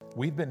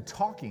We've been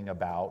talking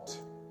about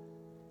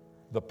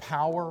the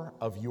power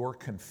of your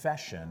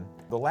confession.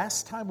 The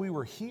last time we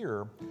were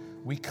here,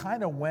 we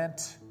kind of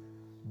went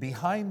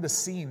behind the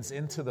scenes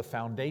into the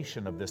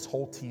foundation of this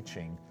whole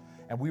teaching,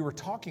 and we were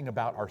talking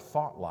about our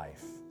thought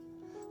life.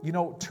 You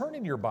know, turn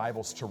in your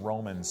Bibles to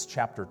Romans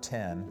chapter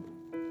 10.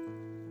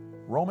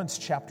 Romans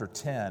chapter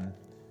 10,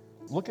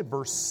 look at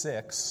verse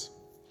 6.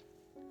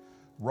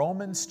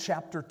 Romans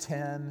chapter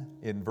 10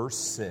 in verse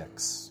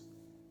 6.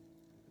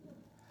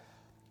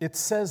 It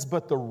says,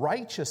 "But the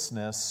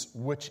righteousness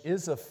which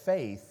is of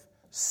faith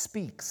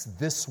speaks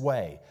this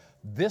way."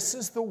 This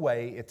is the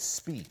way it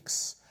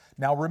speaks.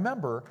 Now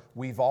remember,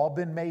 we've all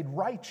been made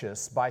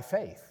righteous by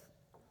faith.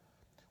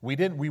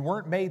 We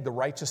weren't made the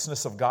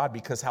righteousness of God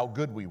because how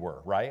good we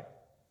were, right?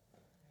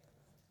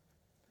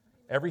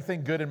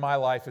 Everything good in my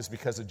life is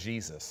because of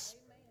Jesus.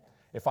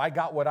 If I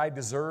got what I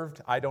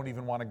deserved, I don't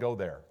even want to go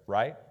there,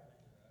 right?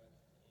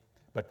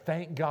 But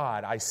thank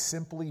God I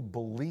simply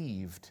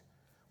believed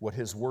what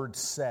His Word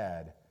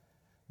said,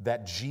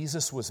 that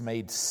Jesus was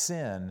made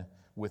sin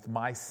with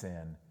my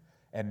sin.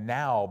 And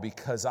now,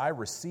 because I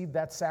received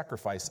that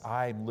sacrifice,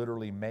 I'm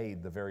literally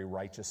made the very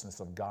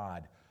righteousness of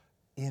God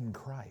in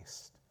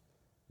Christ.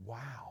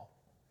 Wow.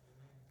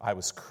 I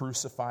was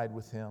crucified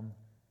with Him.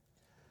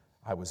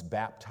 I was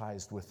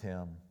baptized with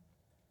Him,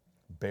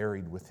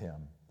 buried with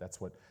Him. That's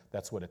what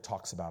it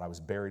talks about. I was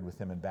buried with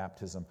Him in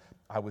baptism.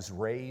 I was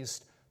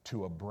raised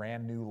to a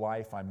brand new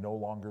life. I'm no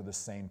longer the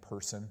same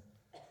person.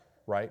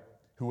 Right?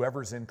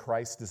 Whoever's in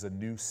Christ is a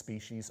new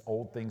species.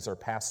 Old things are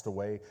passed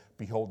away.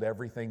 Behold,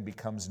 everything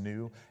becomes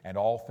new, and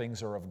all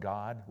things are of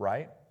God,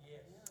 right? Yes.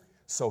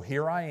 So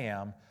here I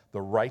am,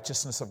 the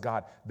righteousness of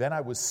God. Then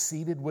I was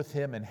seated with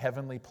Him in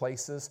heavenly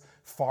places,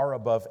 far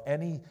above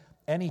any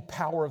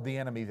power of the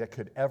enemy that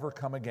could ever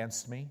come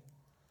against me.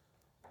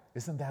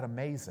 Isn't that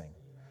amazing?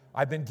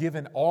 I've been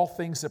given all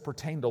things that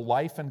pertain to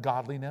life and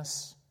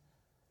godliness.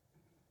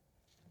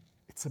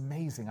 It's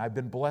amazing. I've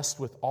been blessed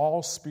with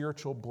all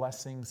spiritual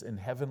blessings in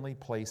heavenly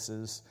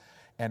places,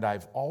 and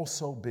I've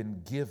also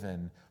been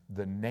given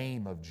the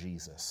name of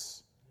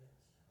Jesus,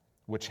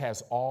 which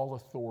has all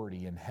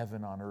authority in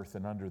heaven, on earth,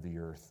 and under the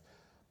earth,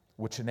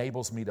 which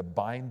enables me to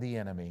bind the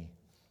enemy,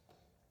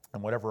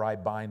 and whatever I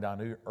bind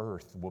on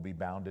earth will be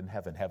bound in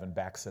heaven. Heaven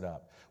backs it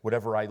up.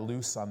 Whatever I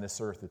loose on this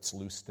earth, it's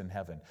loosed in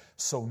heaven.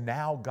 So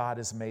now God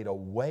has made a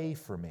way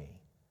for me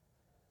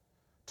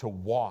to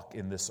walk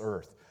in this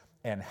earth.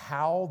 And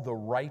how the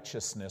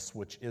righteousness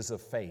which is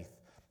of faith,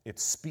 it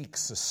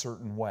speaks a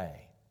certain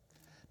way.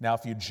 Now,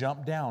 if you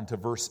jump down to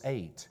verse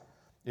 8,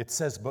 it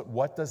says, "But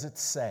what does it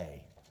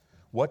say?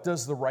 What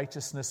does the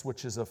righteousness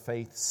which is of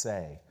faith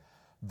say?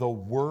 The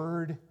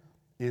word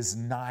is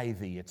nigh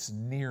thee," it's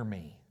near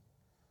me,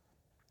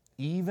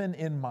 "even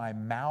in my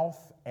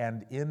mouth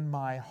and in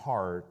my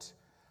heart,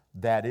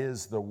 that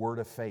is the word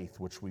of faith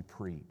which we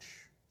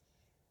preach."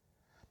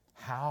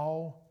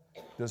 How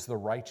does the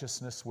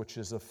righteousness which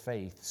is of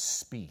faith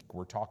speak?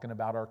 We're talking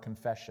about our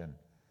confession.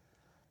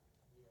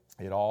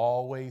 It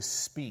always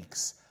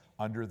speaks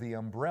under the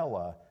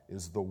umbrella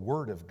is the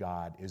Word of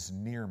God is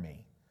near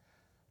me.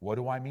 What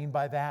do I mean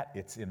by that?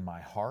 It's in my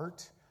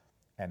heart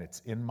and it's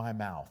in my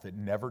mouth. It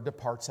never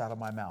departs out of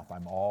my mouth.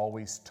 I'm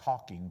always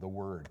talking the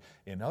Word.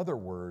 In other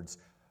words,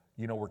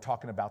 you know, we're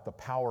talking about the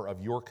power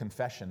of your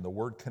confession. The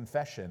word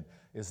confession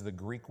is the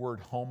Greek word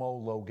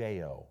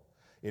homologeo.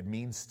 It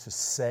means to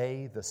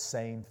say the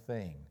same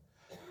thing.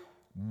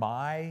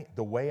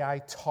 The way I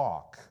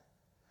talk,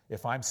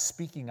 if I'm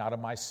speaking out of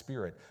my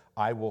spirit,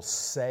 I will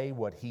say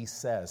what He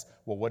says.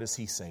 Well, what does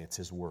He say? It's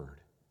His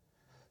Word.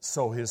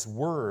 So His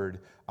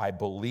Word, I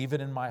believe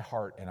it in my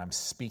heart and I'm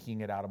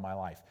speaking it out of my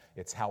life.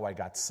 It's how I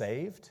got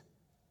saved,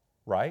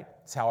 right?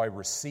 It's how I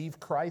received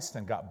Christ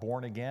and got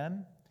born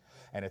again.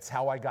 And it's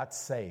how I got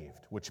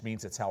saved, which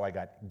means it's how I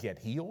get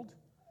healed,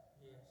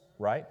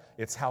 right?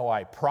 It's how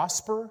I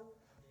prosper.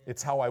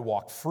 It's how I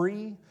walk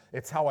free.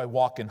 It's how I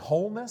walk in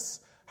wholeness,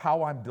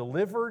 how I'm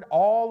delivered,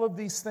 all of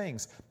these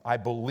things. I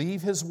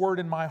believe His Word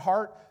in my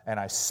heart, and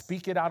I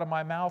speak it out of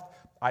my mouth.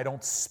 I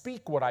don't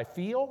speak what I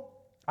feel.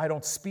 I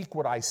don't speak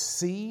what I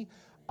see.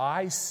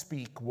 I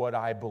speak what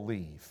I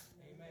believe.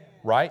 Amen.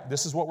 Right?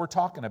 This is what we're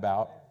talking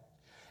about.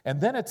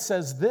 And then it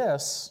says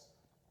this,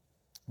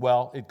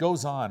 well, it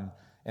goes on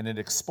and it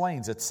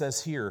explains, it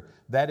says here,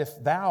 that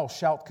if thou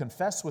shalt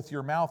confess with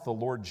your mouth the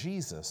Lord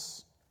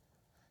Jesus,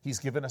 He's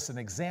given us an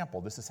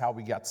example. This is how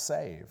we got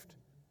saved.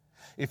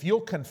 If you'll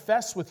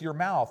confess with your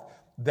mouth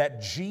that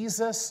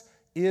Jesus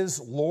is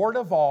Lord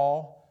of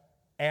all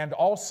and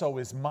also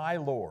is my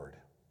Lord,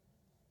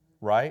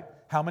 right?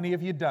 How many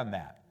of you done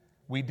that?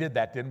 We did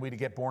that, didn't we, to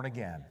get born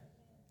again?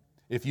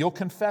 If you'll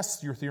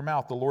confess with your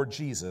mouth the Lord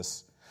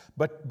Jesus,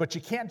 but you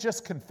can't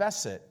just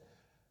confess it.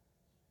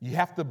 You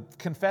have to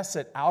confess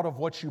it out of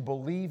what you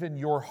believe in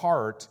your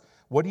heart.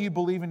 What do you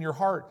believe in your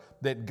heart?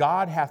 That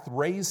God hath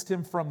raised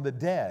Him from the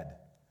dead.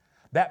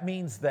 That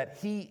means that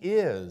He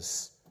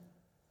is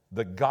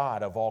the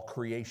God of all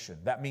creation.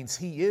 That means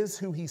He is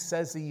who He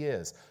says He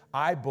is.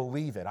 I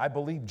believe it. I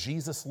believe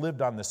Jesus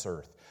lived on this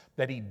earth.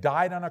 that He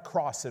died on a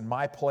cross in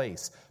my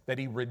place, that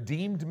He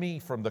redeemed me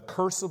from the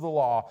curse of the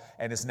law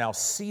and is now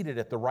seated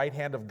at the right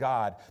hand of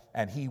God,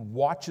 and He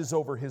watches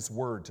over His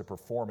word to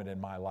perform it in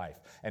my life.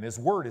 And His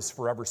word is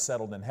forever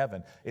settled in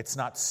heaven. It's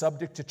not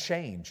subject to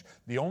change.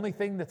 The only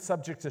thing that's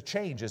subject to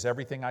change is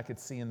everything I could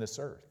see in this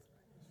earth.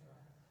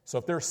 So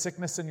if there's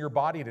sickness in your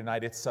body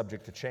tonight, it's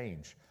subject to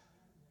change.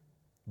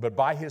 But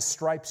by His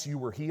stripes you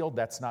were healed,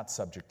 that's not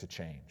subject to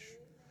change.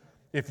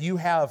 If you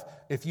have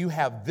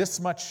this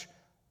much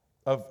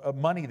of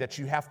money that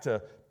you have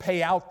to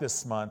pay out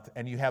this month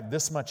and you have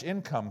this much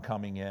income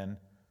coming in,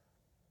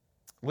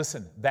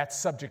 listen, that's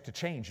subject to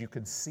change. You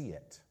can see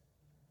it.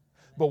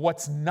 But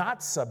what's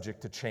not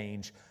subject to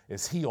change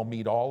is He'll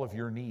meet all of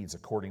your needs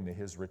according to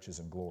His riches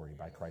and glory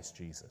by Christ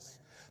Jesus.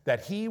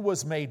 That He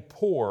was made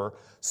poor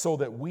so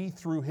that we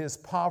through His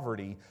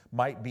poverty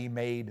might be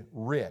made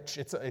rich.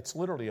 It's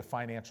literally a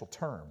financial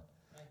term.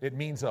 It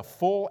means a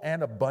full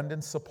and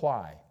abundant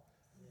supply.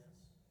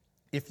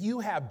 If you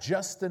have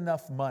just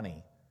enough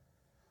money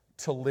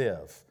to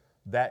live,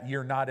 that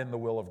you're not in the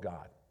will of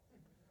God.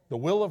 The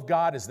will of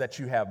God is that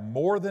you have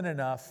more than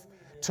enough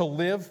to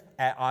live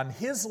on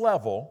His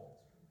level,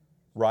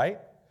 right?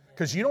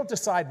 Because you don't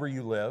decide where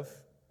you live.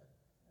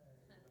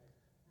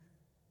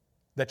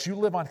 That you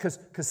live on,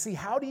 because see,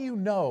 how do you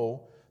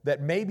know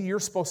that maybe you're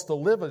supposed to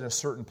live in a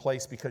certain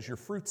place because your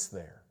fruit's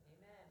there?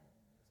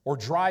 Or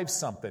drive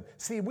something.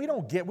 See,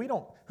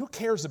 who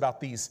cares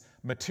about these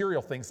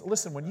material things?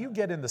 Listen, when you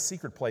get in the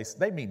secret place,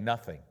 they mean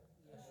nothing.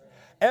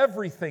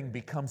 Everything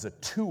becomes a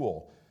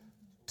tool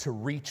to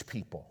reach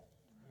people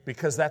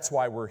because that's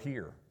why we're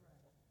here.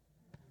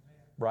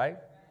 Right?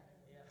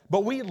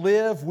 But we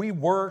live, we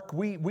work,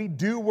 we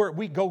do work,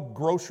 we go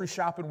grocery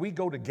shopping, we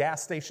go to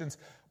gas stations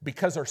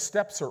because our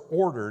steps are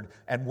ordered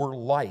and we're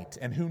light.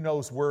 And who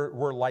knows where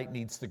light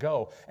needs to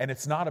go. And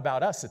it's not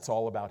about us, it's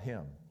all about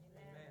Him.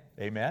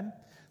 Amen?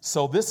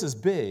 So this is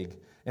big.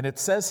 And it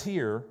says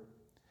here,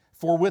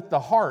 for with the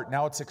heart,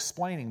 now it's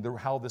explaining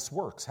how this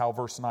works, how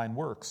verse 9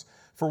 works.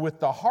 For with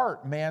the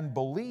heart man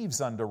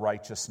believes unto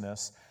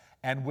righteousness,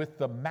 and with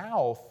the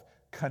mouth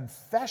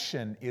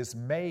confession is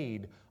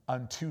made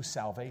unto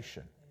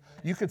salvation.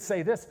 You could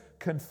say this,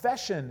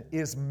 confession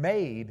is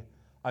made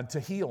unto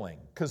healing,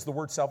 because the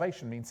word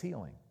salvation means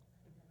healing.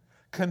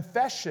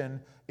 Confession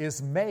is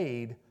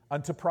made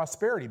unto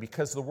prosperity,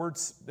 because the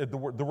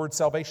word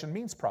salvation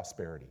means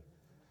prosperity.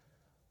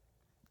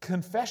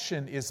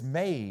 Confession is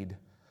made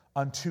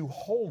unto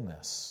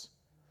wholeness,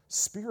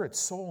 spirit,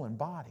 soul, and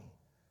body.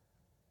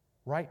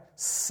 Right?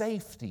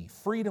 Safety,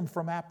 freedom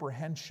from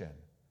apprehension.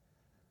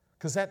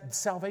 Because that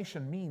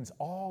salvation means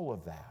all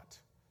of that.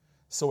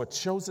 So it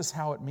shows us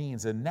how it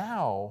means.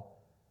 Now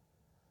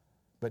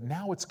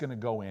it's going to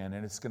go in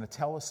and it's going to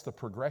tell us the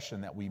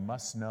progression that we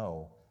must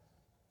know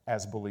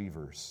as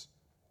believers.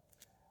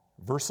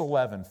 Verse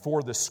 11,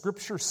 for the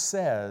Scripture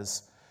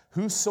says,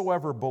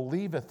 whosoever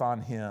believeth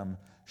on Him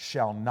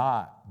shall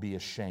not be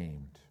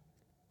ashamed.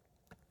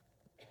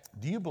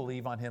 Do you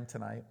believe on Him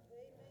tonight?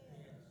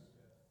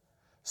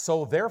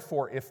 So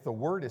therefore, if the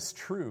word is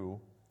true,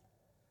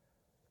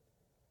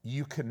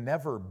 you can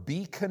never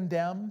be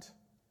condemned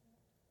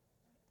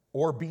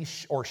or be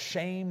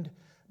shamed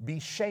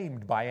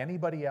by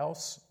anybody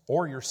else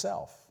or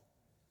yourself.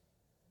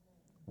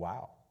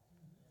 Wow.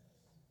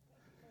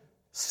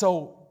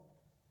 So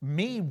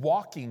me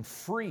walking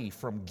free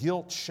from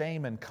guilt,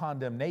 shame, and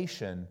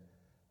condemnation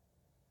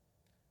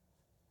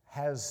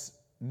has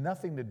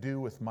nothing to do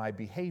with my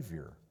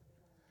behavior.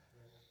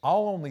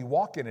 I'll only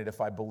walk in it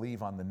if I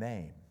believe on the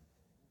name.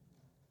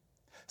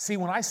 See,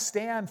 when I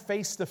stand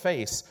face to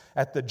face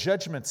at the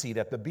judgment seat,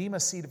 at the bema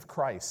seat of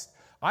Christ,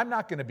 I'm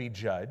not going to be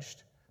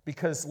judged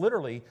because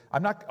literally,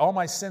 all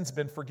my sins have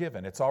been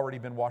forgiven. It's already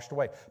been washed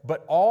away.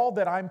 But all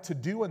that I'm to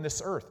do in this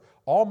earth,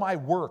 all my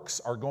works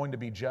are going to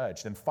be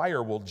judged, and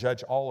fire will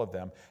judge all of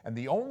them. And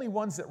the only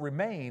ones that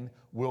remain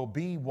will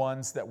be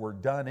ones that were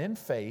done in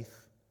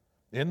faith,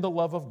 in the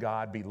love of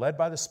God, be led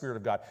by the Spirit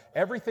of God.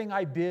 Everything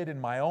I did in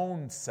my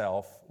own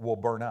self will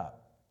burn up.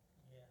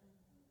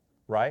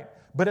 Right?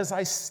 But as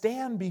I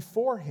stand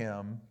before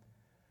Him,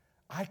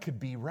 I could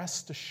be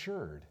rest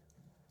assured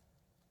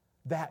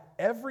that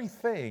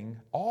everything,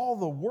 all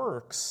the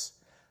works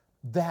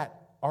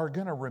that are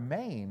going to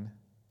remain,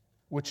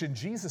 which in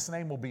Jesus'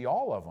 name will be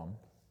all of them,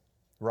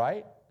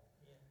 right?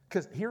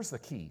 Because here's the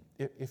key.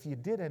 If you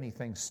did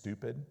anything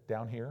stupid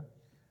down here,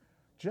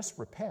 just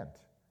repent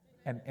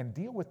and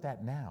deal with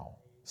that now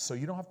so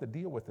you don't have to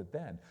deal with it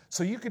then.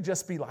 So you could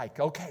just be like,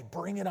 okay,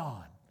 bring it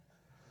on.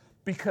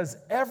 Because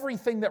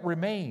everything that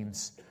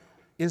remains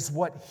is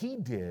what He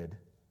did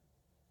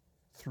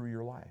through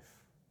your life.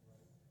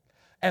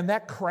 And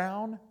that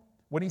crown,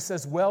 when He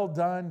says, well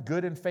done,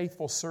 good and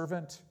faithful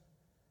servant,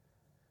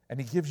 and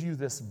He gives you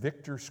this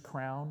victor's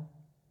crown,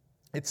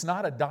 it's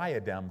not a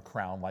diadem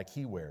crown like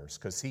He wears,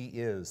 because He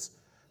is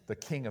the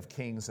King of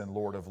kings and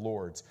Lord of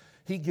lords.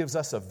 He gives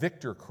us a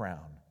victor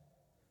crown.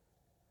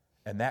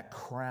 And that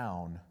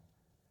crown,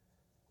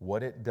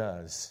 what it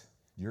does,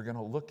 you're going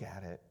to look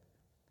at it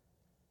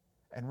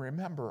and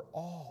remember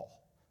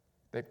all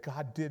that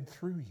God did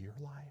through your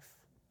life.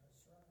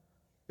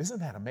 Isn't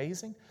that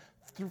amazing?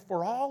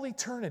 For all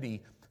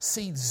eternity,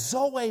 see,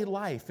 Zoe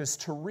life is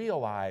to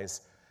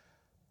realize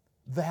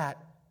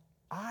that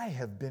I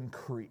have been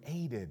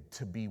created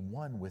to be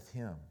one with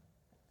Him,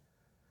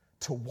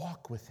 to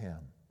walk with Him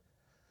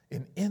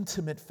in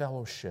intimate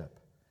fellowship.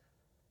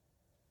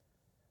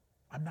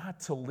 I'm not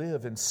to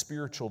live in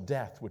spiritual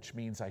death, which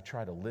means I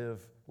try to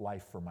live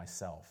life for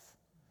myself,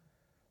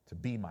 to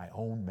be my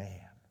own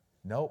man.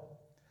 Nope,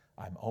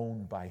 I'm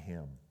owned by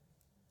Him.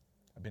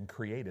 I've been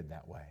created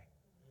that way.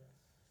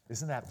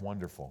 Isn't that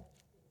wonderful?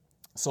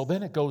 So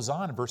then it goes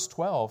on in verse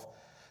 12,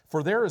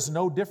 for there is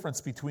no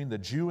difference between the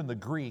Jew and the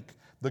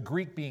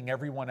Greek being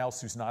everyone else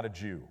who's not a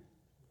Jew.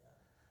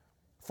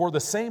 For the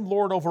same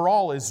Lord over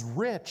all is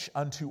rich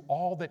unto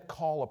all that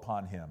call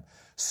upon Him.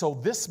 So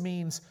this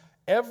means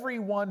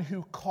everyone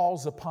who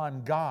calls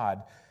upon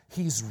God,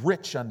 He's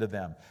rich unto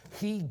them.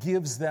 He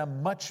gives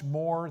them much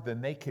more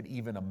than they could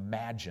even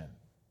imagine.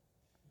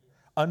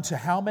 Unto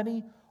how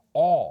many?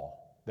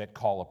 All that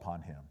call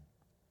upon Him.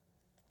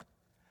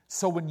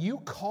 So when you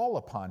call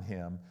upon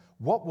Him,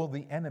 what will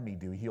the enemy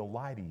do? He'll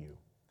lie to you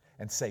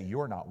and say,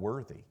 you're not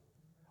worthy.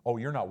 Oh,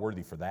 you're not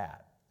worthy for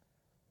that.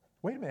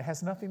 Wait a minute, it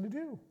has nothing to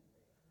do.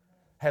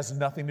 Has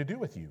nothing to do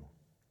with you.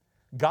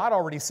 God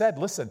already said,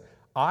 listen,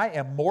 I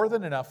am more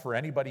than enough for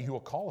anybody who will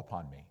call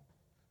upon me.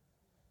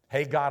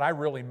 Hey, God, I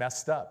really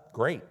messed up.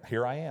 Great,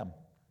 here I am.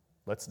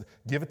 Let's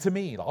give it to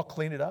me. I'll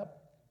clean it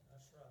up.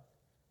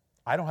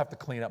 I don't have to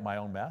clean up my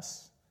own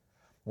mess.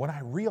 When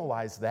I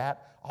realize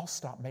that, I'll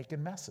stop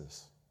making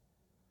messes.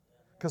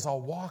 Because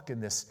I'll walk in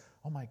this,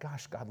 oh my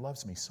gosh, God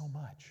loves me so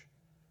much.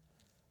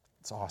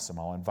 It's awesome.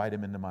 I'll invite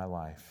Him into my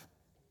life.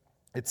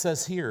 It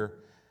says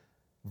here,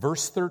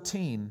 verse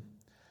 13,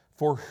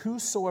 for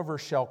whosoever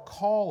shall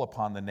call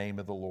upon the name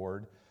of the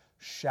Lord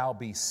shall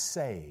be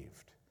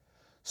saved.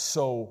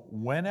 So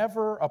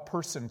whenever a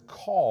person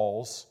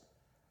calls,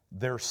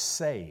 they're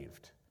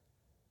saved.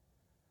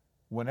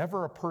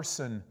 Whenever a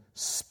person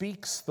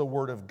speaks the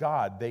word of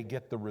God, they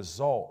get the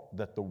result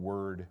that the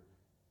word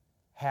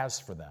has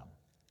for them.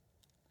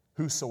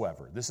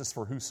 Whosoever. This is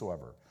for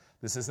whosoever.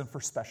 This isn't for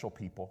special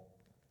people.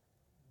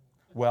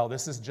 Well,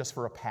 this is just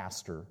for a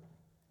pastor.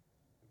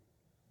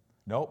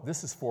 Nope,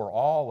 this is for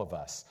all of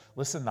us.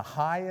 Listen, the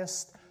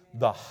highest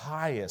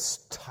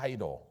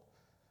title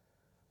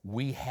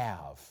we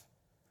have.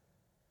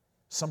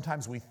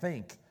 Sometimes we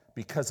think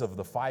because of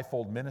the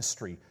fivefold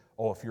ministry,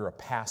 oh, if you're a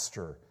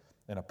pastor,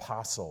 an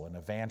apostle, an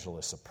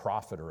evangelist, a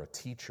prophet, or a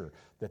teacher,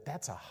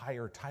 that's a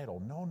higher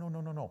title.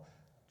 No.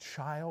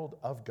 Child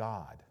of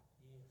God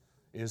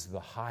is the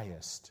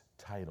highest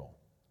title.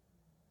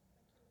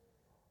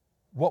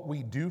 What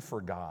we do for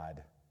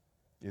God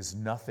is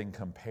nothing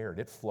compared.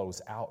 It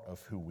flows out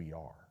of who we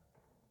are,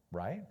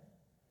 right?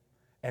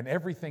 And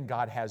everything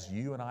God has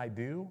you and I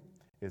do,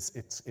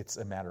 it's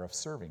a matter of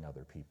serving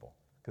other people,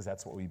 because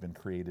that's what we've been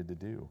created to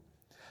do.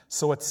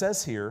 So it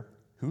says here,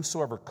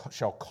 whosoever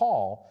shall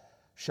call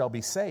shall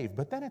be saved.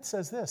 But then it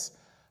says this,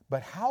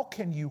 but how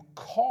can you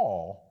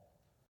call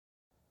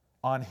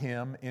on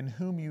Him in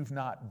whom you've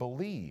not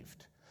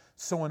believed?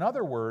 So in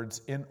other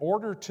words, in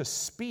order to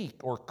speak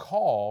or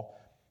call,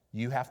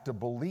 you have to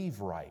believe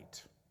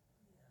right.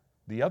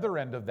 The other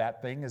end of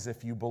that thing is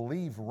if you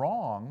believe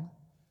wrong,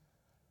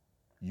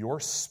 your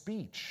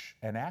speech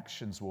and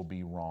actions will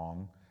be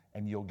wrong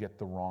and you'll get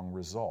the wrong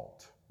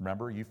result.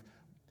 Remember,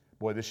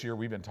 this year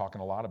we've been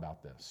talking a lot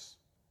about this.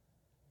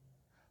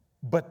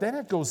 But then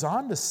it goes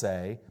on to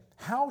say,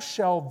 how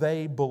shall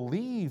they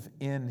believe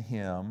in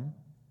Him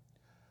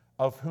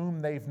of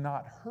whom they've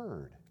not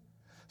heard?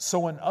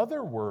 So in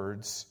other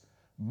words,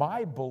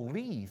 my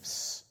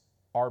beliefs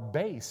are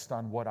based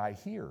on what I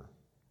hear.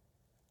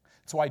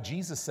 That's why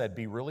Jesus said,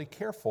 be really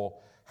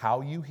careful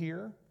how you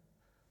hear,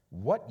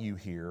 what you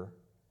hear,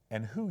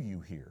 and who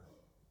you hear.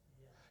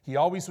 He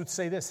always would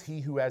say this,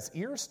 he who has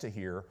ears to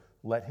hear,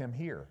 let him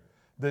hear.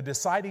 The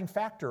deciding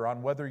factor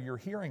on whether you're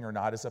hearing or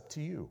not is up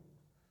to you.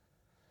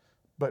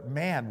 But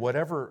man,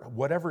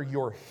 whatever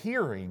you're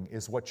hearing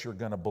is what you're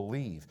going to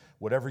believe.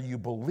 Whatever you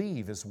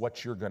believe is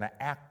what you're going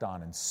to act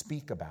on and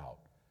speak about.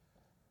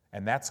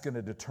 And that's going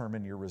to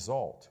determine your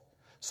result.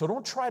 So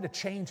don't try to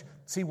change.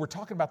 See, we're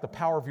talking about the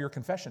power of your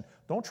confession.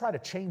 Don't try to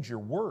change your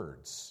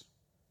words.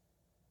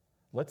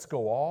 Let's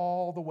go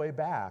all the way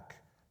back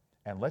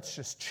and let's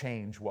just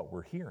change what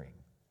we're hearing.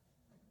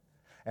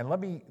 And let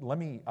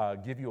me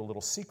give you a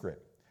little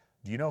secret.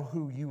 Do you know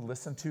who you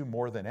listen to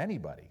more than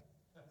anybody?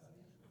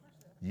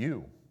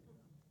 You,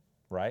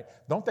 right?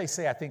 Don't they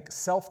say, I think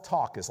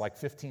self-talk is like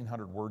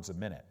 1,500 words a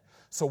minute.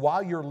 So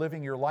while you're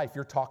living your life,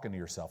 you're talking to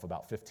yourself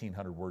about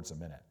 1,500 words a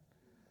minute.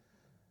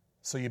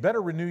 So you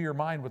better renew your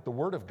mind with the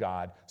Word of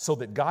God so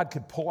that God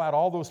could pull out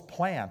all those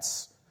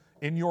plants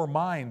in your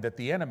mind that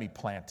the enemy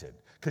planted.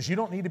 Because you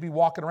don't need to be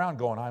walking around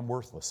going, I'm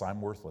worthless,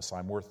 I'm worthless,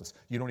 I'm worthless.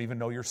 You don't even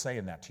know you're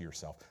saying that to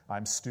yourself.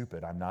 I'm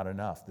stupid, I'm not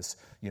enough.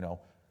 No.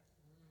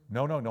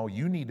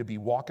 You need to be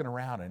walking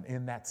around, and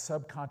in that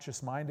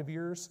subconscious mind of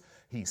yours,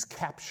 He's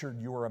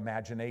captured your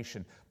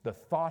imagination. The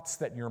thoughts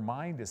that your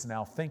mind is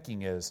now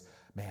thinking is,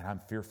 man, I'm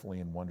fearfully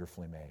and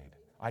wonderfully made.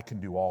 I can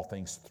do all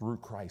things through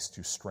Christ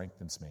who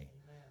strengthens me.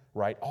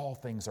 Right? All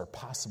things are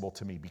possible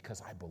to me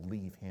because I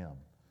believe him.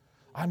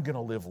 I'm going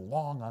to live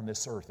long on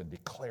this earth and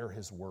declare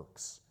his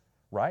works.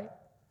 Right?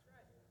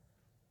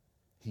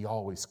 He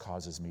always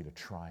causes me to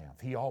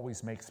triumph. He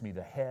always makes me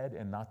the head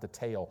and not the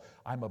tail.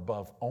 I'm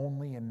above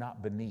only and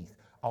not beneath.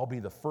 I'll be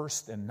the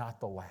first and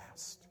not the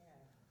last.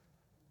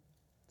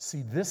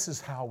 See, this is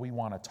how we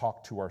want to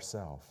talk to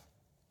ourselves.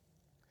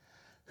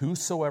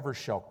 Whosoever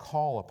shall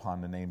call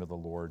upon the name of the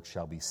Lord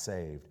shall be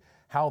saved.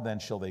 How then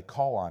shall they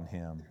call on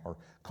him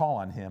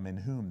in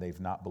whom they've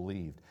not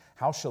believed?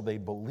 How shall they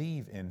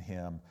believe in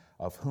him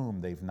of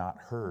whom they've not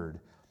heard?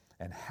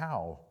 And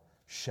how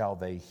shall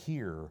they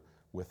hear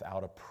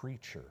without a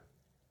preacher?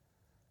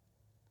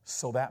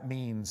 So that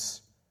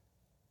means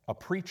a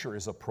preacher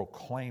is a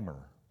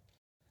proclaimer.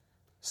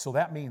 So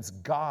that means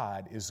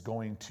God is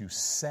going to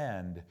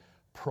send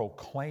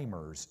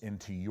proclaimers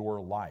into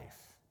your life.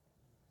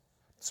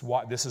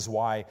 This is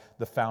why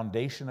the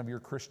foundation of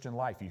your Christian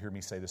life, you hear me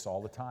say this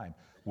all the time,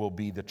 will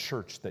be the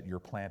church that you're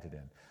planted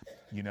in.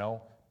 You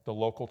know, the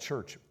local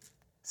church.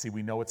 See,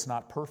 we know it's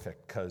not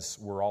perfect because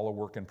we're all a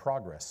work in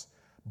progress.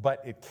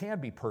 But it can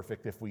be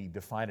perfect if we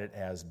define it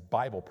as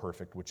Bible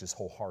perfect, which is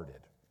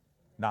wholehearted,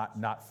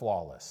 not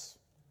flawless,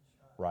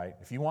 right?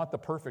 If you want the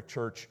perfect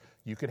church,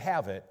 you could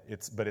have it,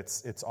 but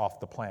it's off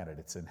the planet.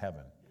 It's in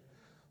heaven.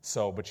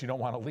 So, but you don't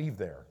want to leave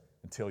there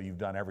until you've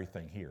done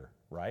everything here,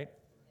 right?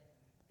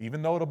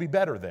 Even though it'll be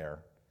better there,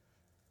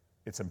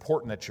 it's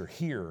important that you're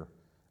here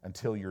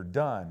until you're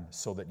done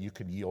so that you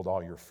can yield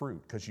all your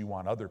fruit because you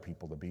want other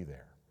people to be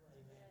there,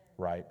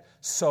 right?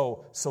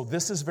 So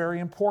this is very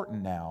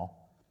important now.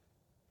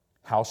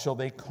 How shall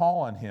they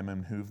call on him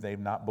in whom they've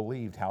not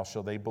believed? How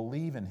shall they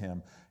believe in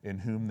him in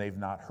whom they've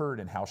not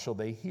heard? And how shall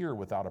they hear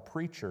without a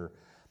preacher?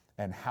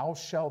 And how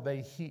shall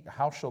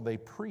they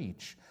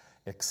preach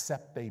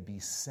except they be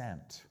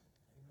sent?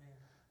 Amen.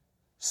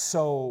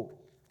 So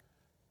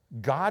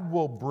God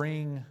will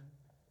bring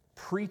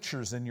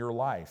preachers in your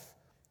life.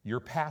 Your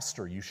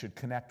pastor, you should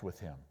connect with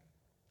him.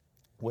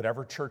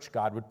 Whatever church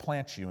God would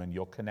plant you in,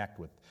 you'll connect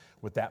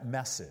with that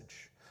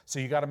message. So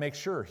you got to make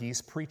sure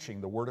he's preaching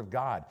the word of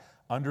God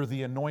under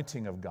the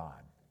anointing of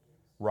God,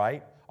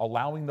 right?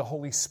 Allowing the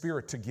Holy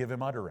Spirit to give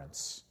him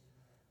utterance,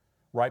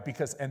 right?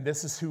 And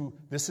this is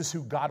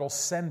who God will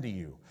send to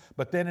you.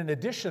 But then in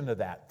addition to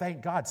that,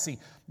 thank God, see,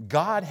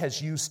 God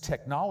has used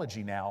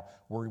technology now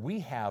where we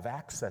have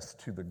access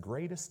to the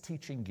greatest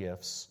teaching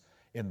gifts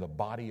in the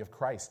body of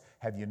Christ.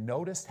 Have you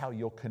noticed how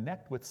you'll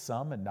connect with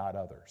some and not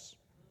others?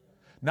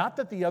 Not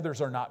that the others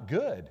are not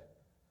good.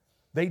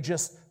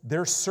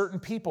 There's certain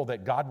people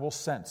that God will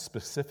send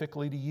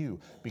specifically to you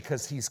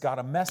because he's got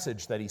a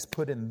message that he's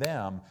put in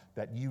them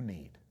that you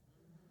need.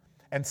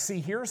 And see,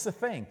 here's the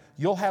thing.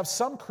 You'll have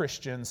some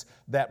Christians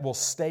that will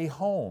stay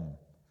home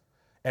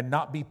and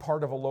not be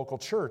part of a local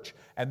church,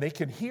 and they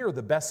can hear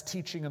the best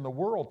teaching in the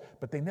world,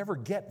 but they never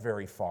get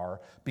very far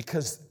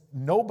because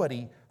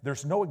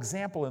there's no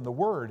example in the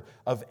Word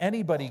of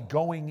anybody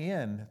going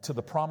in to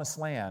the promised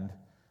land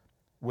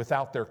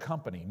without their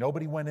company.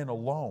 Nobody went in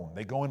alone.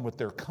 They go in with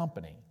their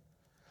company.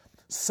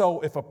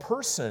 So if a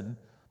person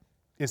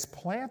is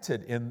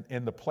planted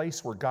in the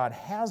place where God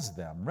has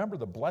them, remember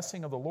the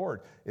blessing of the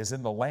Lord is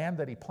in the land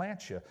that he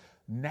plants you.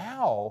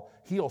 Now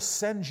he'll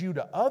send you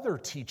to other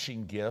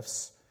teaching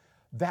gifts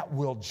that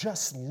will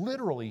just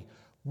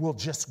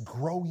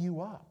grow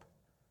you up.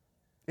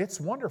 It's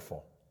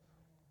wonderful.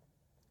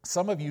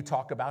 Some of you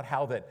talk about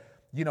how that,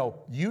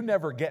 you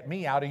never get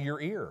me out of your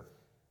ear.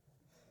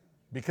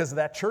 Because of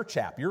that church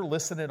app. You're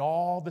listening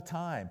all the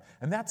time.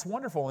 And that's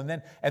wonderful.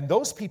 And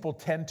those people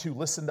tend to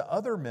listen to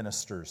other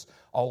ministers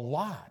a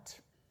lot.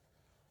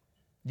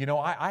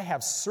 I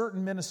have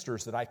certain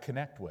ministers that I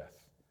connect with.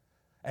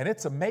 And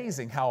it's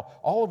amazing how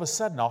all of a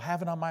sudden I'll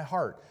have it on my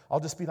heart. I'll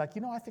just be like,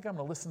 I think I'm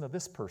going to listen to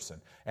this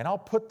person. And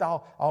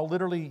I'll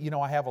literally,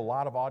 I have a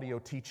lot of audio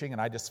teaching and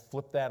I just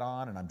flip that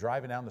on and I'm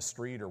driving down the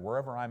street or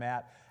wherever I'm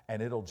at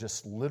and it'll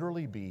just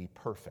literally be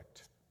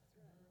perfect.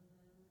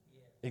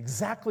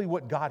 Exactly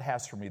what God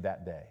has for me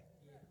that day.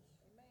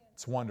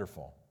 It's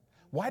wonderful.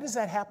 Why does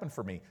that happen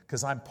for me?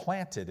 Because I'm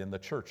planted in the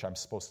church I'm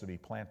supposed to be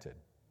planted.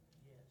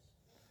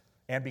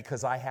 And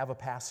because I have a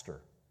pastor.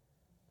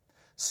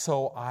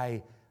 So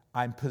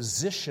I'm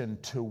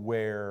positioned to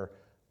where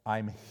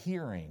I'm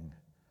hearing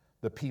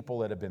the people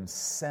that have been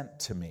sent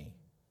to me.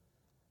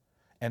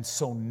 And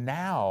so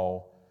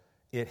now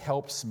it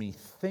helps me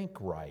think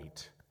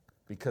right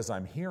because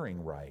I'm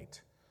hearing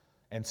right.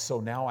 And so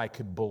now I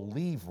could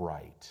believe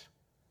right.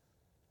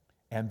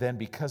 And then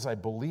because I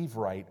believe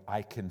right,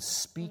 I can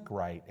speak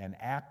right and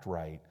act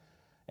right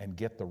and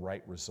get the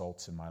right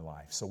results in my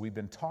life. So we've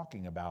been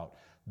talking about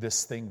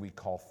this thing we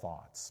call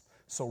thoughts.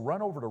 So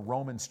run over to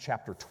Romans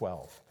chapter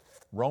 12.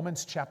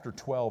 Romans chapter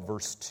 12,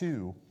 verse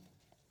 2.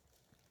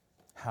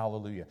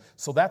 Hallelujah.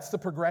 So that's the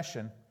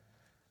progression.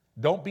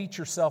 Don't beat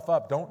yourself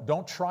up.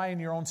 Don't try in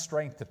your own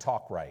strength to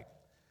talk right.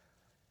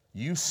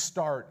 You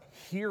start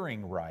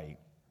hearing right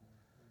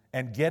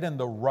and get in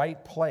the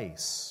right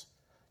place.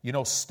 You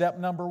know, step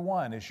number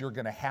one is you're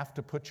going to have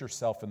to put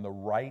yourself in the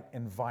right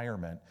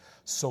environment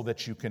so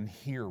that you can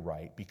hear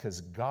right,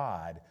 because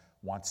God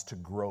wants to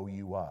grow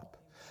you up.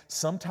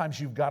 Sometimes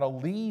you've got to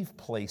leave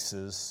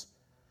places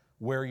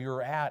where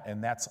you're at,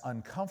 and that's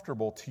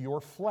uncomfortable to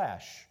your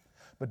flesh.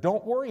 But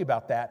don't worry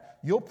about that.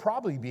 You'll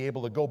probably be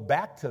able to go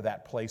back to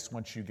that place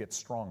once you get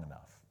strong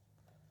enough,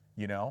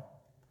 you know?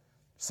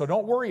 So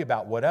don't worry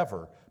about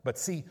whatever. But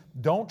see,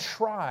 don't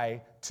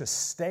try to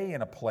stay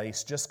in a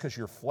place just because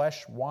your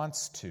flesh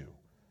wants to.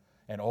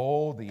 And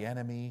the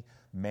enemy,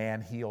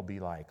 man, he'll be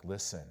like,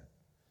 listen,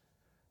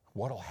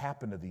 what'll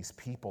happen to these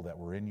people that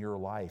were in your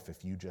life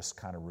if you just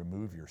kind of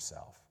remove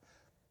yourself?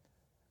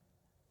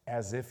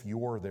 As if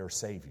you're their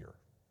Savior.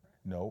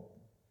 Nope.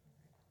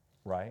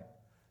 Right?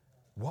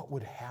 What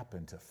would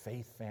happen to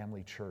Faith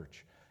Family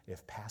Church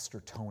if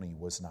Pastor Tony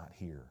was not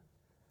here?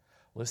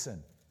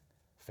 Listen,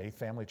 Faith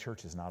Family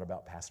Church is not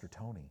about Pastor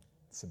Tony.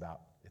 It's about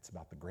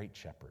the great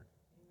shepherd.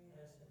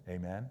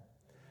 Amen?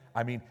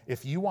 I mean,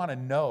 if you want to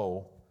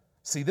know,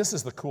 see, this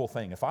is the cool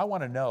thing. If I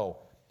want to know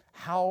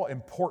how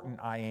important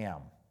I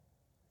am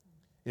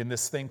in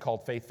this thing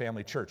called Faith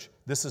Family Church,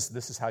 this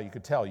is how you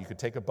could tell. You could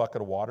take a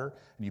bucket of water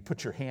and you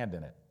put your hand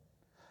in it.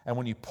 And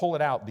when you pull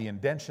it out, the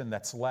indentation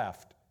that's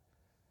left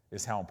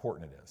is how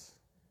important it is.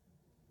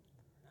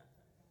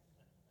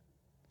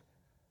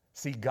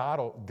 See,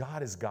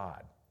 God is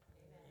God.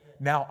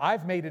 Now,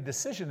 I've made a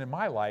decision in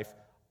my life,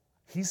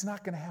 He's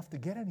not going to have to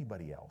get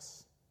anybody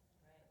else.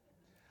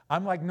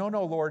 I'm like, no,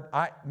 Lord,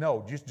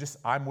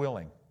 I'm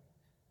willing.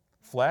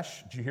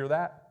 Flesh, did you hear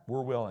that?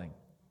 We're willing.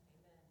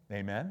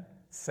 Amen?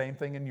 Same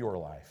thing in your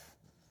life.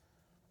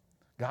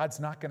 God's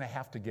not going to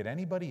have to get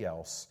anybody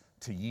else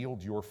to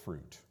yield your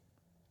fruit.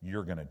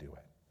 You're going to do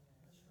it.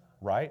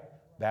 Right?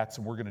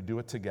 We're going to do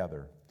it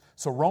together.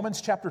 So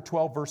Romans chapter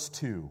 12, verse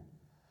 2,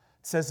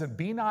 it says, and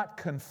be not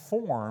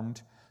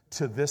conformed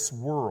to this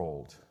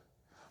world.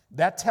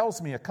 That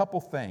tells me a couple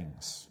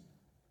things.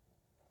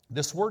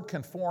 This word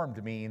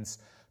conformed means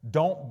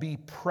don't be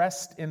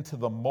pressed into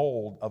the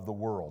mold of the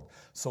world.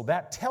 So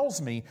that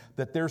tells me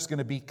that there's going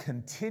to be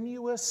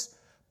continuous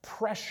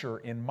pressure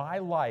in my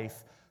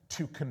life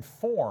to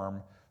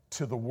conform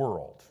to the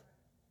world.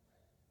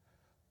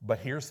 But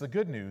here's the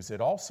good news.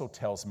 It also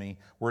tells me,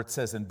 where it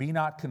says, and be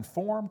not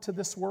conformed to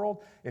this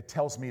world, it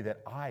tells me that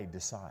I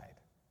decide.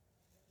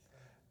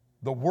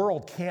 The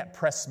world can't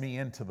press me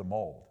into the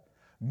mold.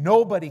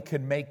 Nobody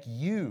can make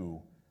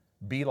you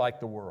be like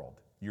the world.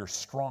 You're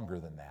stronger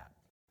than that.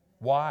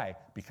 Why?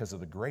 Because of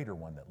the greater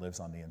one that lives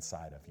on the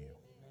inside of you.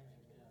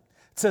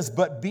 It says,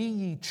 but be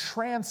ye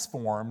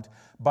transformed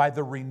by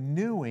the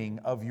renewing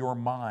of your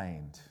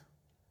mind.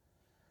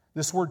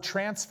 This word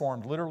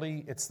transformed,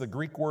 literally, it's the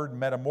Greek word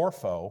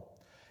metamorpho.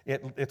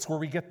 It's where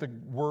we get the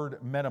word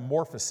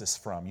metamorphosis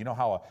from. You know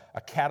how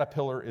a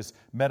caterpillar is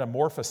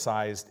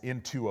metamorphosized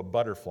into a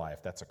butterfly,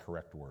 if that's a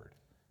correct word.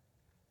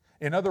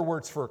 In other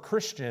words, for a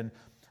Christian,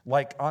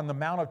 like on the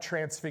Mount of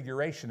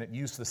Transfiguration, it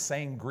used the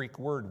same Greek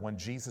word when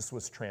Jesus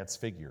was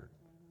transfigured.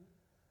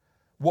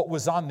 What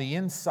was on the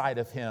inside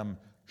of him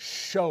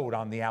showed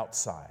on the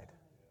outside.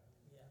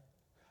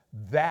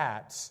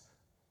 That's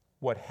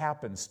what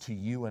happens to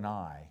you and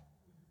I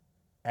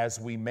as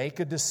we make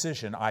a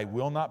decision. I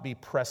will not be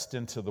pressed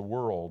into the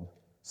world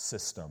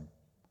system,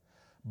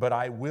 but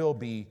I will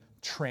be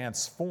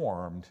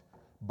transformed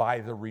by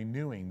the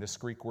renewing. This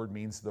Greek word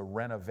means the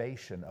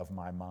renovation of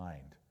my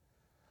mind.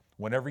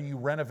 Whenever you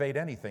renovate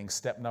anything,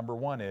 step number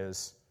one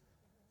is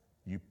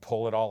you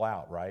pull it all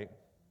out, right?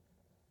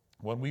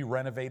 When we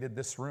renovated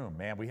this room,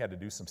 man, we had to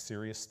do some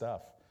serious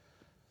stuff.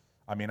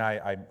 I mean,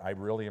 I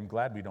really am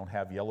glad we don't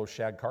have yellow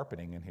shag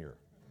carpeting in here.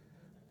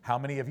 How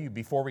many of you,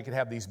 before we could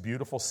have these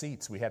beautiful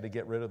seats, we had to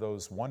get rid of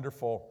those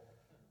wonderful,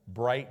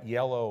 bright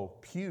yellow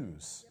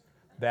pews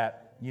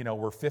that,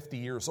 were 50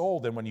 years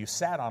old, and when you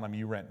sat on them,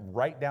 you went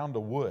right down to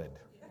wood,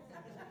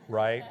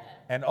 right?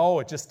 And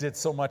it just did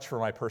so much for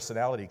my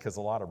personality because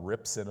a lot of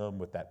rips in them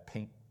with that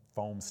pink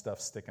foam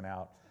stuff sticking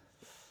out.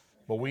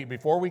 But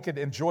before we could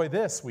enjoy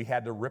this, we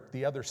had to rip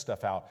the other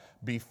stuff out.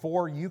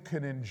 Before you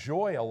can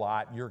enjoy a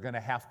lot, you're going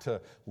to have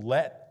to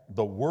let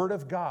the Word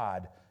of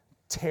God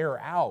tear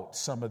out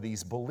some of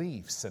these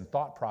beliefs and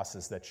thought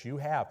process that you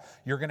have.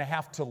 You're going to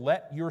have to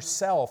let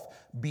yourself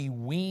be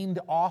weaned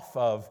off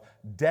of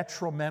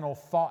detrimental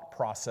thought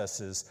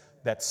processes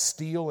that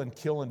steal and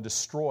kill and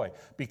destroy.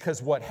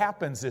 Because what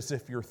happens is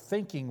if you're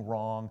thinking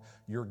wrong,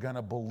 you're going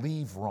to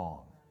believe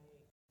wrong.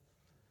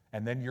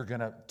 And then you're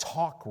going to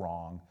talk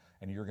wrong,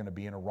 and you're going to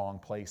be in a wrong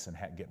place and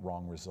get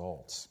wrong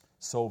results.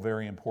 So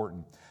very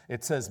important.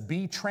 It says,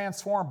 be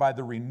transformed by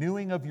the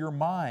renewing of your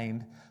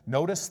mind.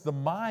 Notice the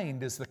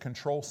mind is the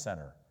control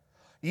center.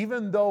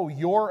 Even though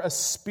you're a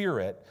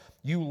spirit,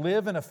 you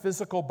live in a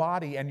physical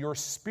body, and your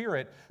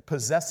spirit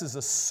possesses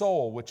a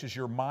soul, which is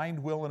your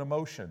mind, will, and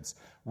emotions.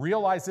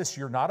 Realize this,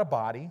 you're not a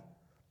body.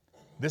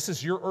 This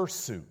is your earth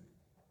suit,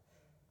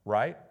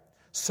 right?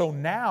 So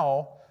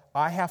now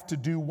I have to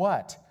do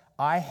what?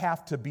 I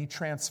have to be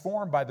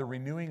transformed by the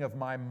renewing of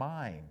my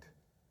mind.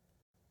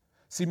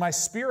 See, my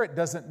spirit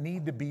doesn't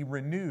need to be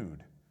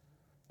renewed.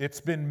 It's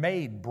been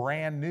made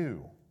brand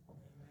new.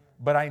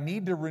 But I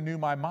need to renew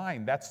my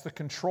mind. That's the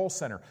control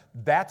center.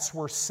 That's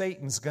where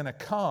Satan's going to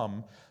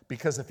come,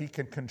 because if he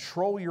can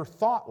control your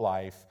thought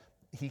life,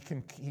 he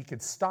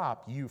could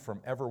stop you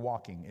from ever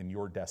walking in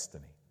your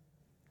destiny.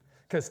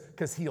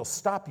 Because he'll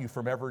stop you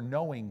from ever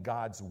knowing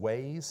God's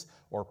ways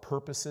or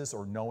purposes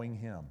or knowing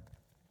him.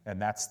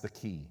 And that's the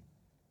key.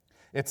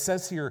 It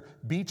says here,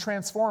 be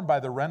transformed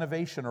by the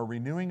renovation or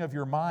renewing of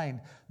your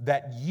mind,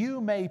 that you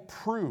may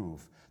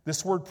prove.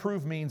 This word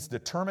prove means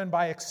determine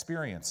by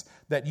experience.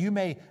 That you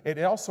may,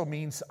 it also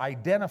means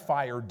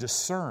identify or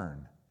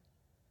discern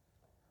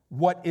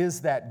what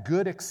is that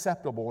good,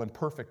 acceptable, and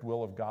perfect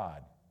will of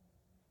God.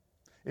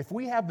 If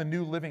we have the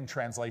New Living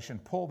Translation,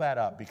 pull that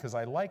up, because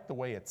I like the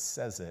way it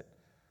says it.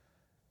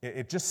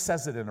 It just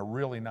says it in a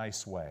really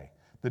nice way.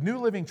 The New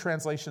Living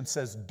Translation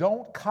says,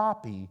 don't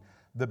copy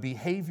the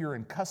behavior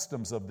and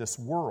customs of this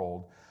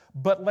world,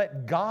 but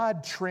let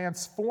God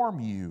transform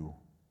you.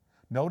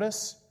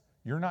 Notice,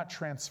 you're not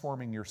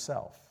transforming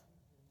yourself,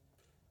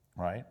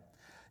 right?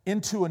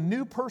 Into a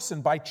new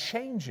person by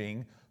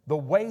changing the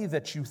way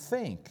that you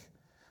think.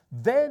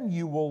 Then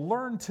you will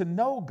learn to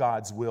know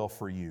God's will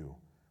for you,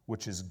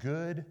 which is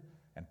good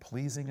and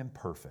pleasing and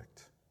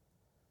perfect.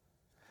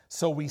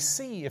 So we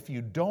see, if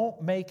you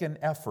don't make an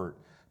effort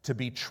to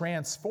be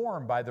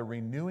transformed by the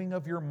renewing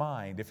of your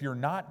mind, if you're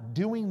not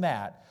doing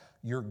that,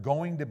 you're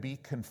going to be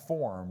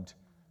conformed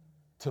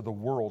to the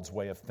world's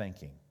way of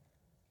thinking.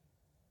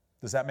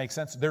 Does that make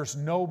sense? There's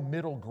no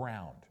middle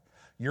ground.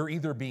 You're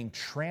either being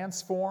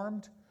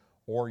transformed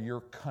or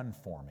you're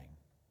conforming.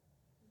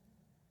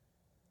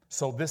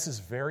 So this is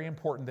very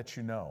important that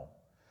you know.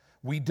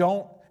 We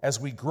don't, as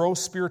we grow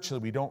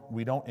spiritually,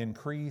 we don't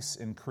increase,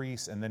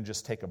 and then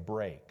just take a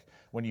break.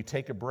 When you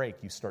take a break,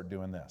 you start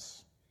doing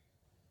this.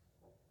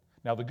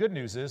 Now, the good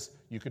news is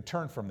you could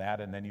turn from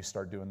that and then you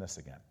start doing this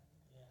again,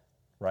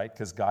 right?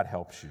 Because God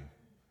helps you.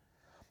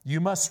 You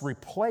must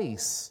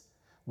replace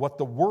what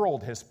the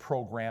world has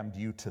programmed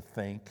you to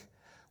think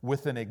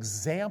with an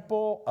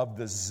example of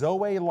the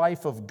Zoe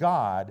life of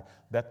God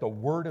that the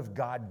Word of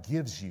God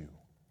gives you.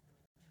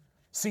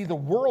 See, the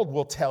world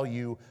will tell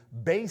you,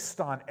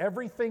 based on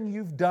everything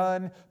you've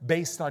done,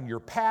 based on your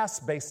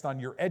past, based on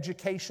your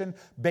education,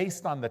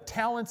 based on the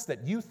talents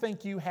that you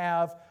think you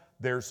have,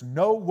 there's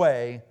no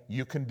way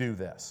you can do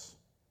this.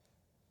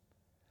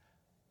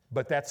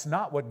 But that's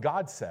not what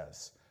God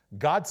says.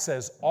 God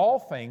says all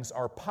things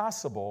are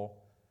possible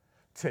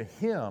to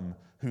him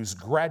who's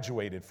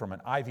graduated from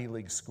an Ivy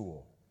League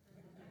school.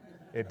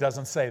 It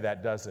doesn't say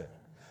that, does it?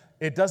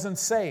 It doesn't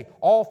say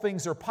all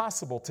things are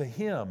possible to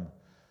him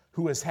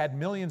who has had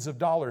millions of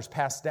dollars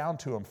passed down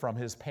to him from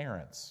his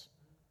parents.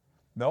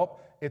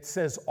 Nope. It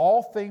says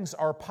all things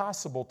are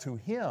possible to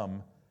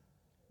him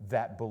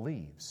that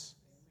believes.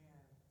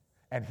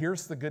 And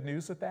here's the good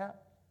news with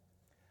that.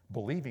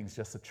 Believing is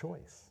just a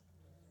choice.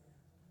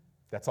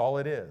 That's all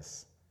it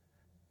is.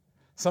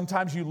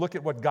 Sometimes you look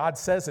at what God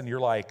says and you're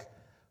like,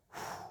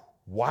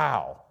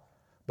 wow.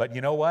 But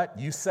you know what?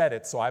 You said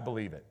it, so I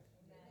believe it.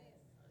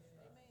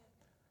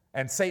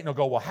 And Satan will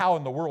go, well, how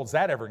in the world is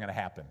that ever going to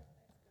happen?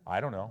 I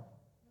don't know.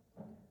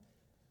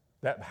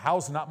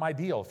 How's not my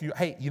deal.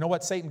 Hey, you know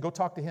what, Satan, go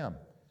talk to him.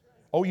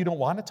 Oh, you don't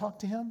want to talk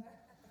to him?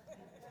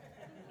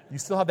 You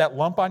still have that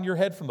lump on your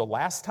head from the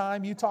last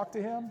time you talked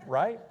to him,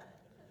 right?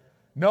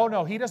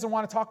 No, he doesn't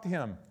want to talk to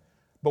him.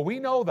 But we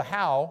know the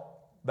how.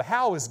 The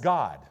how is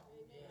God.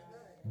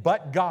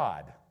 But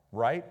God,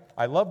 right?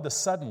 I love the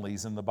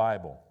suddenlies in the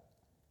Bible.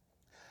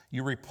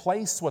 You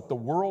replace what the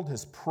world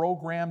has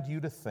programmed you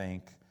to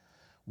think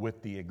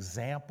with the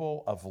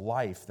example of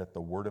life that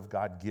the Word of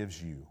God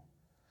gives you.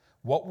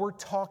 What we're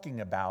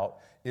talking about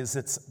is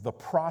it's the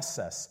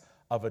process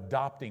of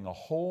adopting a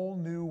whole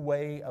new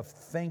way of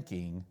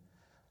thinking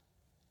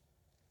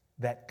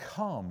that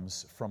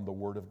comes from the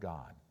Word of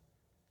God.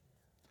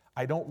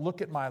 I don't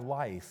look at my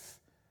life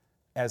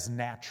as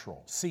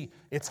natural. See,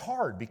 it's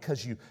hard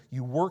because you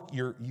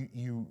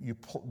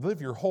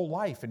live your whole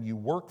life and you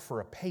work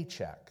for a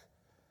paycheck.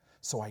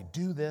 So I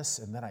do this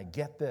and then I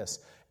get this.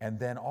 And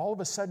then all of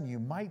a sudden you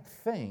might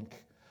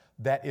think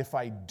that if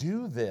I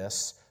do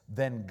this,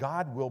 then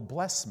God will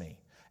bless me.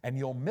 And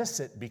you'll miss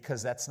it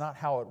because that's not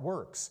how it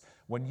works.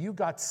 When you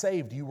got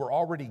saved, you were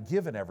already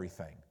given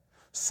everything.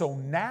 So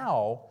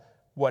now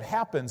what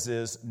happens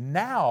is,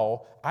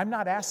 now I'm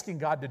not asking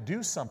God to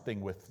do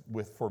something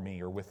for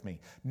me or with me.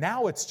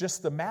 Now it's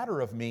just the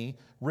matter of me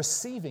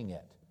receiving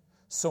it.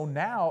 So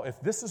now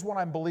if this is what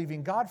I'm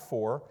believing God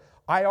for,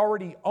 I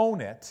already own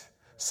it.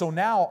 So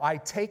now I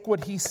take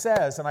what he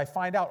says and I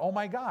find out, oh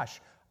my gosh,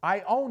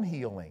 I own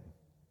healing.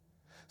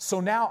 So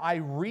now I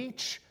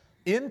reach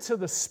into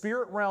the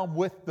spirit realm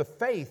with the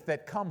faith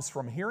that comes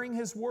from hearing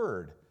his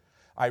word.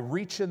 I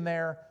reach in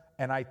there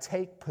and I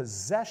take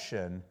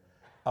possession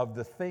of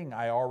the thing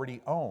I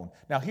already own.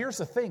 Now here's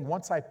the thing,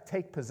 once I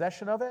take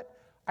possession of it,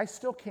 I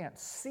still can't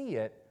see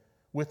it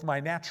with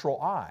my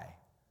natural eye.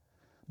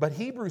 But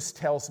Hebrews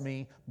tells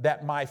me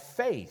that my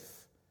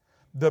faith,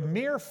 The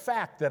mere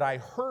fact that I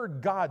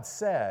heard God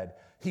said,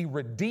 He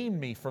redeemed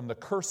me from the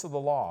curse of the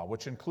law,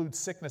 which includes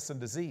sickness and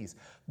disease.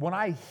 When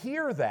I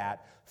hear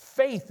that,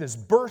 faith is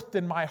birthed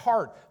in my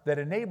heart that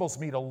enables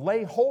me to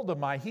lay hold of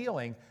my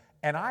healing,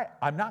 and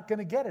I'm not going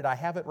to get it. I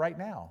have it right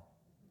now.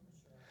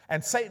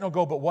 And Satan will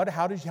go, but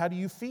how do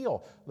you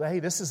feel? Hey,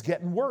 this is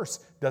getting worse.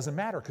 Doesn't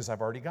matter because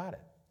I've already got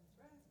it.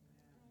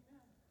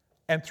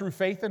 And through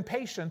faith and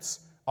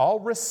patience,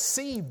 I'll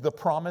receive the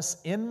promise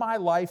in my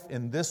life,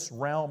 in this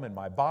realm, in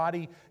my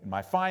body, in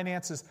my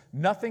finances.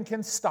 Nothing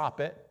can stop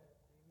it.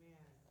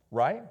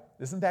 Right?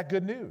 Isn't that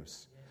good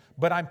news?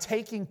 But I'm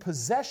taking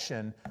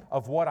possession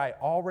of what I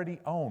already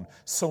own.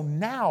 So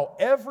now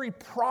every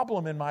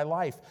problem in my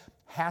life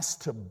has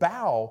to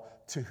bow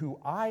to who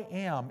I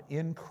am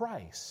in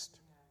Christ.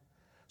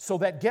 So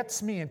that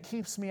gets me and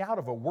keeps me out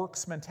of a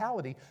works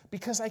mentality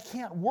because I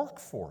can't work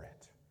for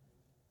it.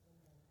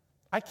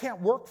 I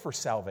can't work for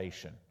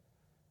salvation.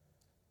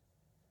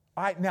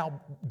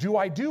 Now, do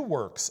I do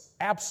works?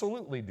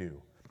 Absolutely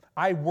do.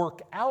 I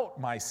work out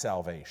my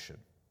salvation.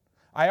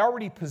 I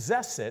already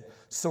possess it,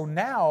 so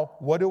now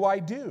what do? I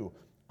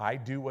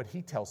do what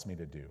He tells me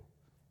to do.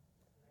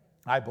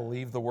 I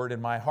believe the word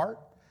in my heart.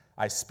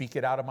 I speak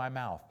it out of my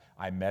mouth.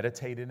 I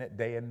meditate in it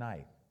day and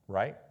night,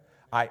 right?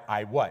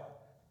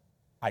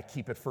 I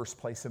keep it first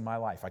place in my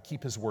life. I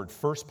keep His word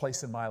first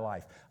place in my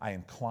life. I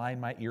incline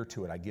my ear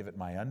to it. I give it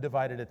my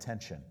undivided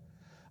attention.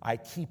 I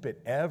keep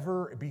it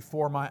ever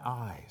before my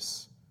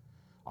eyes.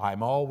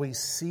 I'm always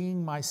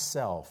seeing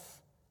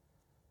myself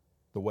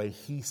the way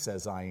He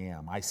says I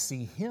am. I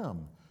see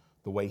Him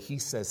the way He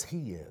says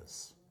He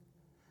is.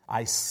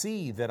 I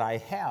see that I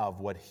have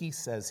what He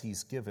says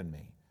He's given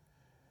me.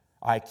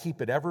 I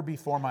keep it ever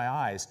before my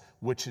eyes,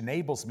 which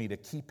enables me to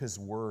keep His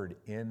word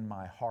in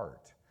my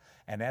heart.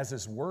 And as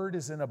His word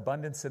is in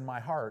abundance in my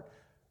heart,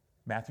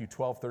 Matthew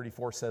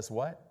 12:34 says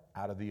what?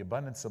 Out of the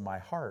abundance of my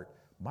heart,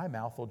 my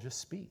mouth will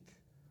just speak.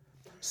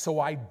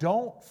 So I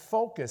don't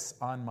focus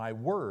on my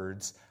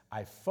words,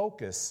 I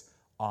focus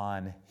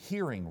on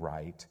hearing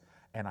right,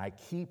 and I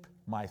keep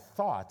my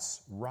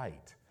thoughts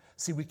right.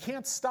 See, we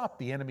can't stop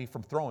the enemy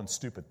from throwing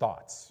stupid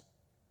thoughts.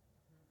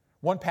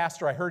 One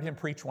pastor, I heard him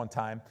preach one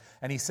time,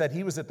 and he said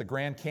he was at the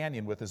Grand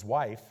Canyon with his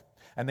wife,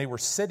 and they were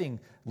sitting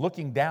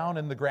looking down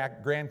in the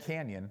Grand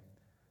Canyon,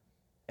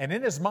 and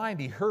in his mind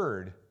he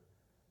heard,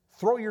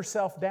 "Throw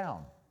yourself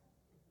down."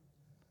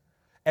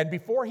 And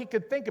before he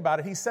could think about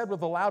it, he said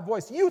with a loud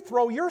voice, "You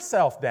throw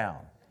yourself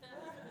down."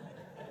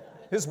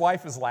 His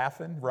wife is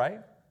laughing,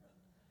 right?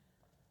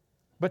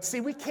 But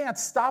see, we can't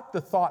stop the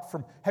thought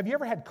from, have you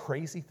ever had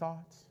crazy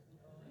thoughts?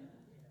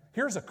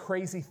 Here's a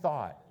crazy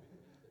thought.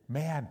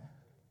 Man,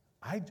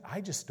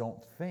 I just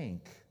don't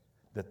think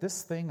that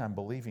this thing I'm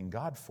believing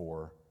God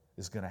for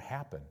is going to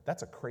happen.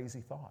 That's a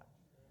crazy thought.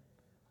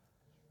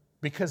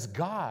 Because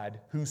God,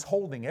 who's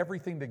holding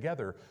everything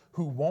together,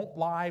 who won't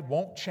lie,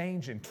 won't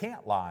change, and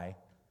can't lie,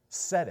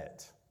 said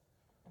it.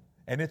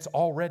 And it's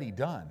already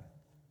done.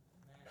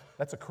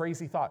 That's a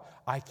crazy thought.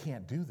 I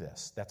can't do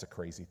this. That's a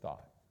crazy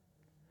thought.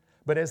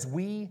 But as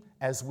we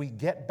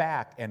get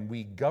back and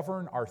we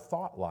govern our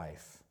thought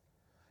life,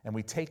 and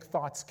we take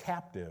thoughts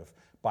captive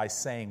by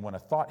saying, when a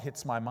thought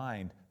hits my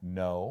mind,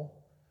 no,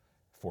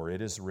 for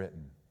it is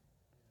written,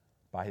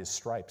 by His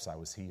stripes I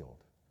was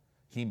healed.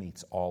 He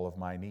meets all of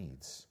my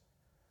needs.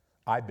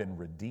 I've been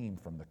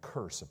redeemed from the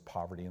curse of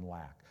poverty and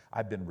lack.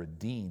 I've been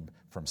redeemed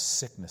from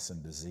sickness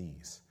and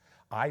disease.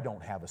 I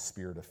don't have a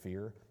spirit of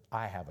fear.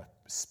 I have a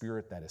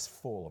spirit that is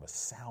full of a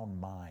sound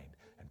mind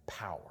and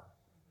power.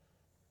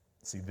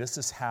 See, this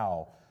is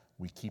how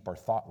we keep our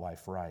thought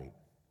life right.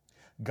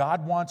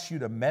 God wants you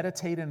to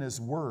meditate in His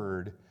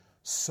Word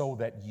so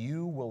that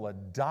you will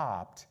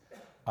adopt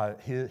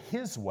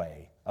His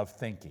way of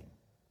thinking.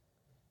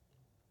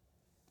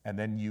 And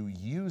then you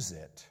use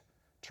it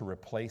to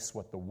replace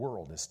what the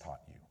world has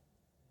taught you.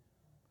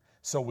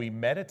 So we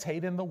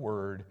meditate in the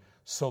Word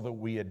so that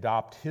we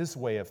adopt His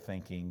way of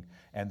thinking,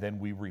 and then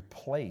we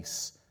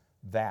replace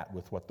that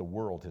with what the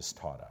world has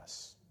taught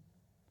us.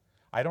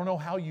 I don't know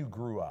how you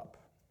grew up.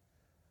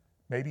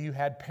 Maybe you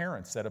had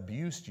parents that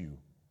abused you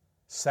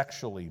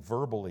sexually,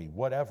 verbally,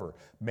 whatever.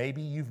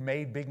 Maybe you've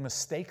made big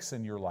mistakes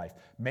in your life.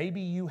 Maybe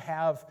you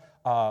have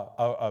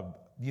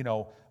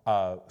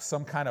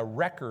some kind of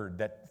record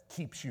that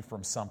keeps you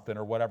from something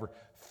or whatever.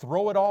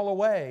 Throw it all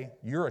away.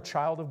 You're a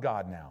child of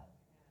God now.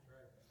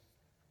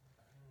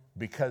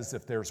 Because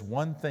if there's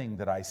one thing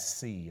that I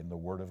see in the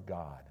Word of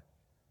God,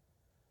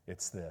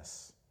 it's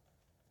this.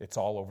 It's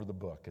all over the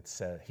book.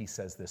 He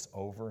says this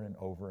over and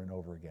over and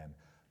over again.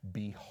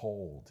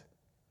 Behold,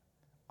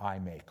 I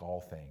make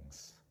all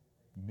things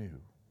new.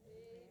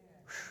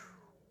 Whew.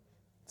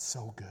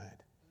 So good.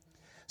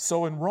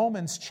 So in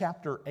Romans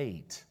chapter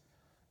 8,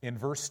 in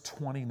verse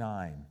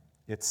 29,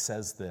 it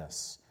says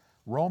this.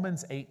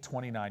 Romans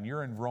 8:29.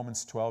 You're in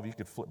Romans 12. You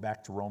could flip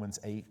back to Romans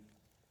 8.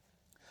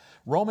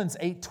 Romans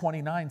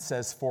 8:29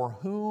 says, "For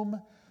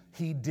whom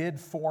He did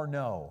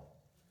foreknow."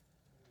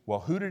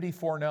 Well, who did He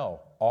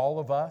foreknow? All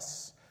of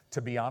us.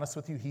 To be honest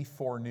with you, He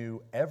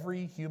foreknew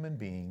every human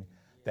being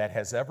that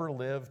has ever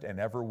lived and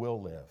ever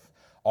will live.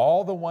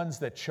 All the ones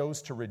that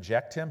chose to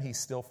reject him, he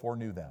still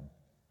foreknew them.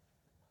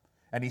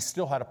 And he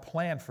still had a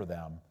plan for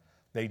them.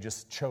 They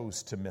just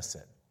chose to miss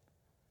it.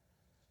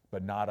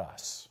 But not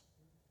us,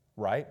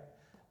 right?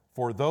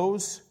 For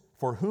those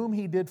for whom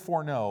he did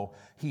foreknow,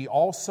 he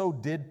also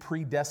did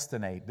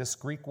predestinate. This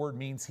Greek word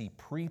means he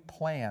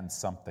pre-planned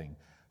something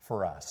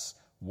for us.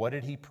 What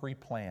did he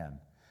pre-plan?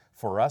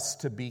 For us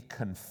to be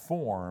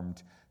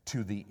conformed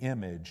to the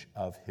image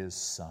of his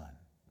Son.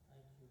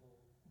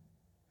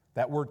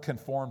 That word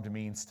conformed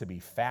means to be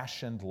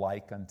fashioned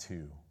like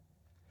unto.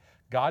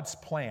 God's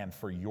plan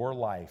for your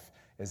life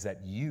is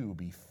that you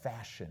be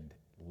fashioned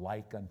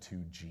like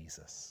unto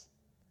Jesus.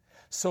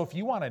 So if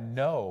you want to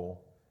know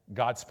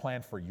God's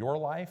plan for your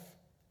life,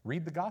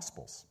 read the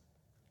Gospels.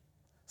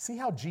 See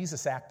how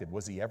Jesus acted.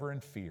 Was he ever in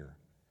fear?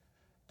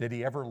 Did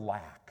he ever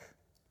lack?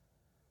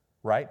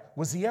 Right?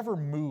 Was he ever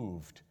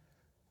moved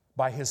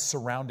by his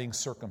surrounding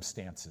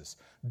circumstances?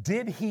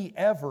 Did he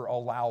ever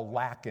allow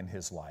lack in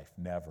his life?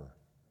 Never.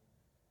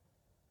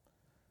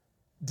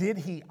 Did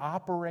he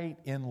operate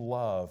in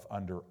love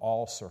under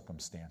all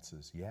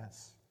circumstances?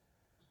 Yes.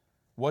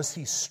 Was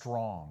he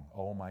strong?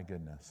 Oh my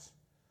goodness.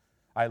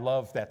 I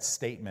love that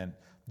statement.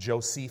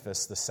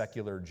 Josephus, the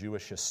secular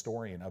Jewish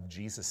historian of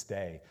Jesus'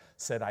 day,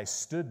 said, I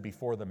stood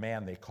before the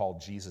man they called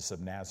Jesus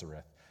of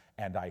Nazareth,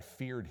 and I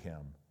feared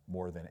him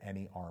more than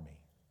any army.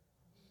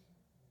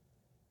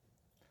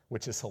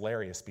 Which is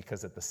hilarious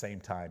because at the same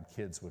time,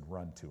 kids would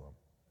run to him.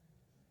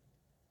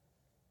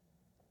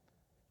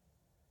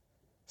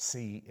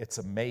 See, it's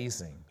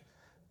amazing.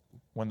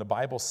 When the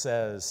Bible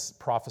says,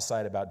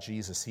 prophesied about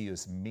Jesus, he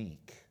is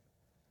meek.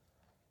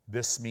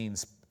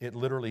 It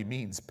literally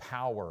means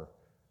power,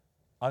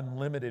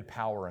 unlimited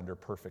power under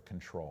perfect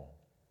control.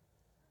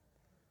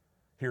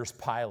 Here's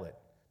Pilate.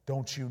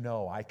 Don't you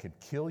know I could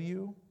kill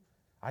you,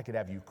 I could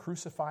have you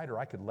crucified, or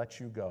I could let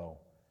you go?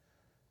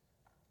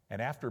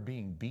 And after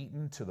being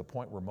beaten to the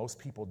point where most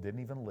people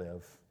didn't even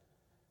live,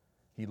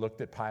 he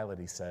looked at Pilate,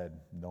 he said,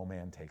 no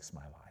man takes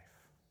my life.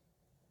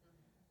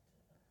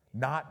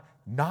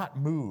 Not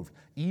moved,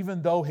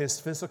 even though his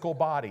physical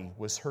body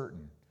was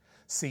hurting.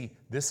 See,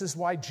 this is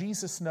why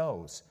Jesus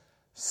knows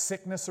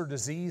sickness or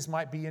disease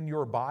might be in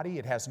your body.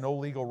 It has no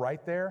legal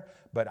right there,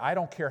 but I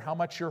don't care how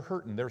much you're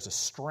hurting. There's a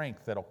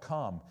strength that'll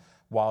come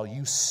while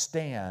you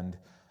stand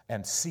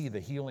and see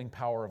the healing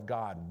power of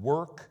God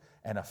work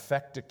and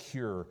effect a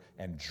cure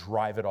and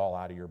drive it all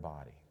out of your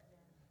body.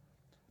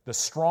 The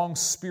strong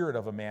spirit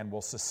of a man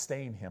will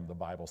sustain him, the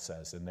Bible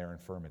says, in their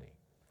infirmity.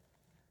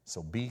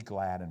 So be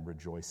glad and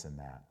rejoice in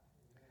that.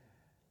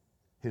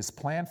 His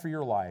plan for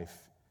your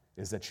life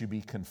is that you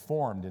be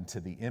conformed into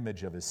the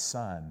image of his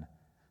Son,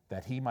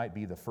 that he might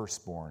be the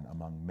firstborn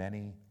among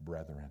many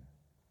brethren.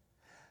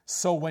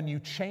 So when you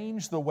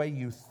change the way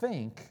you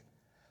think,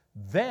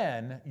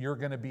 then you're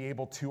going to be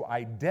able to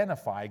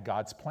identify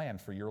God's plan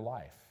for your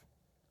life.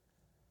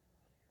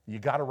 You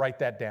got to write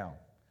that down.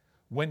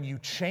 When you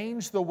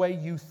change the way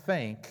you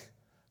think,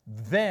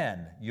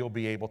 then you'll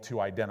be able to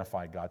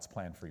identify God's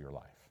plan for your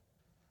life.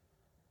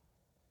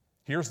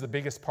 Here's the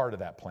biggest part of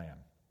that plan.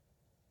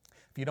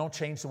 If you don't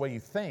change the way you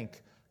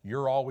think,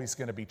 you're always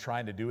going to be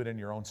trying to do it in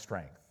your own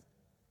strength.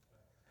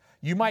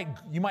 You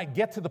might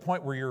get to the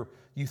point where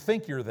you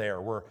think you're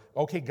there, where,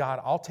 okay,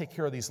 God, I'll take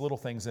care of these little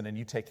things, and then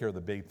you take care of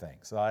the big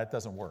things. That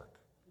doesn't work.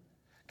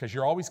 Because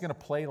you're always going to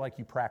play like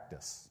you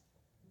practice.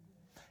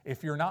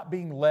 If you're not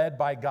being led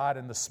by God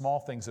in the small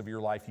things of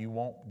your life, you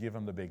won't give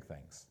him the big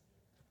things.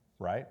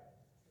 Right?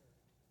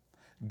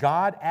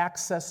 God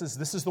accesses,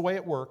 this is the way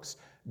it works,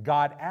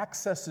 God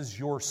accesses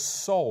your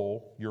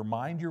soul, your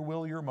mind, your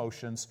will, your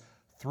emotions,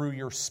 through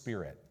your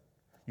spirit.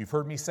 You've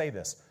heard me say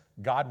this.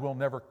 God will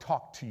never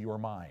talk to your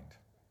mind.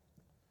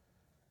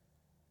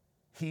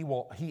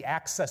 He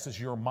accesses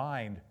your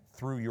mind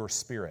through your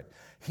spirit.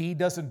 He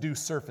doesn't do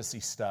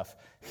surfacey stuff.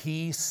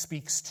 He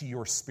speaks to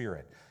your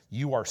spirit.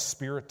 You are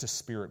spirit to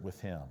spirit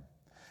with him.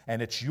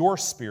 And it's your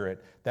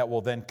spirit that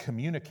will then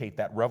communicate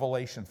that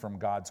revelation from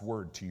God's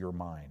word to your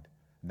mind.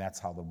 And that's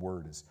how the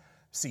word is.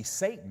 See,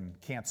 Satan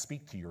can't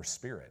speak to your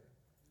spirit.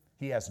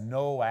 He has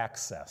no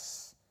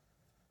access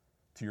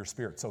to your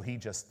spirit, so he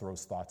just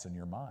throws thoughts in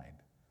your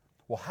mind.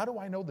 Well, how do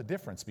I know the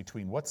difference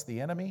between what's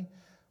the enemy,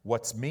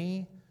 what's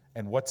me,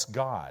 and what's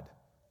God?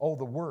 Oh,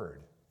 the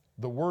Word.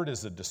 The Word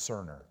is a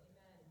discerner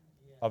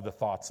of the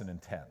thoughts and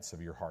intents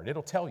of your heart.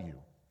 It'll tell you.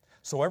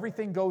 So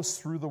everything goes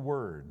through the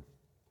Word.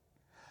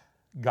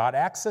 God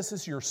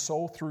accesses your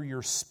soul through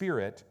your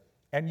spirit,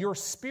 and your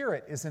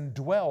spirit is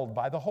indwelled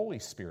by the Holy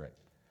Spirit.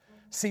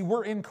 See,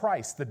 we're in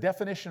Christ. The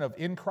definition of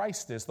in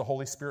Christ is the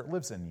Holy Spirit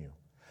lives in you.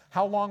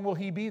 How long will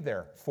he be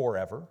there?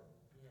 Forever.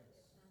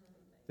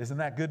 Isn't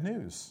that good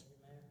news?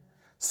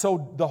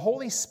 So the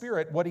Holy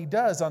Spirit, what he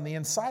does on the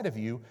inside of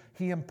you,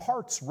 he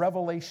imparts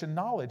revelation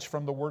knowledge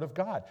from the Word of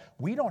God.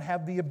 We don't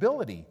have the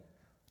ability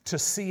to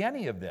see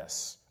any of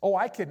this. Oh,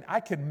 I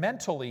can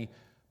mentally,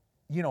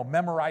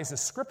 memorize a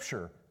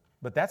scripture,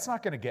 but that's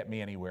not going to get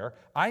me anywhere.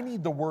 I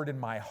need the Word in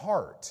my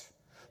heart.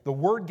 The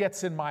Word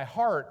gets in my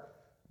heart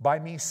by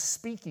me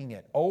speaking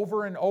it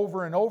over and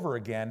over and over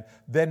again,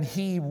 then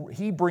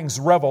he brings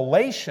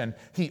revelation.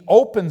 He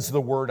opens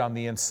the word on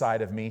the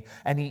inside of me,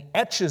 and he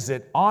etches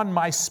it on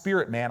my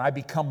spirit, man. I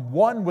become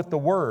one with the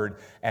word,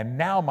 and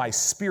now my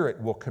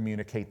spirit will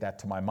communicate that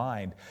to my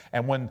mind.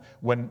 And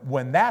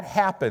when that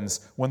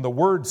happens, when the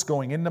word's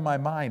going into my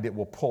mind, it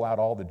will pull out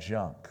all the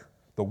junk.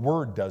 The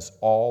word does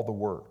all the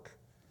work.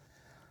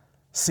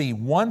 See,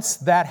 once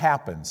that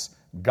happens,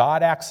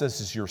 God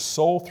accesses your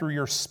soul through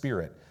your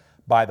spirit,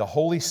 by the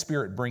Holy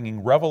Spirit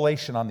bringing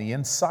revelation on the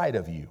inside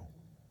of you.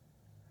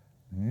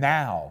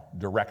 Now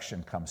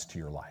direction comes to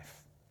your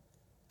life.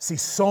 See,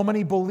 so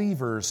many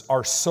believers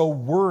are so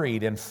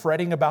worried and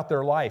fretting about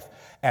their life.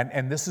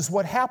 And this is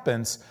what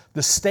happens.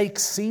 The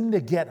stakes seem to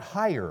get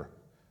higher.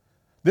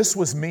 This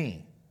was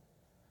me.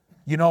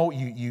 You know,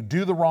 you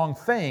do the wrong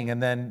thing,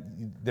 and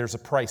then there's a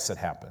price that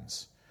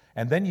happens.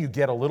 And then you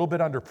get a little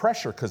bit under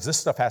pressure because this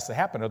stuff has to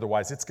happen,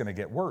 otherwise it's going to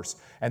get worse.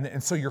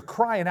 And so you're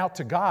crying out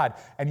to God,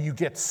 and you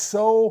get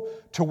so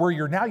to where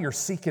you're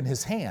seeking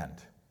His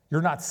hand.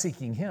 You're not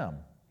seeking Him.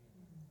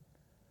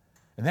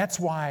 And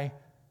that's why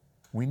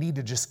we need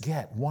to just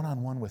get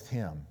one-on-one with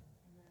Him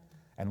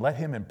and let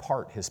Him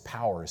impart His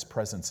power, His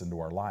presence into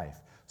our life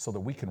so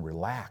that we can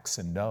relax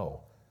and know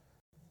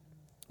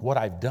what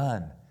I've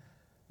done,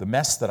 the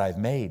mess that I've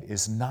made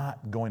is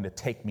not going to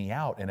take me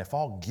out. And if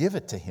I'll give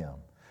it to Him,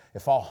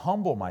 if I'll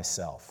humble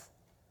myself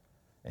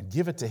and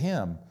give it to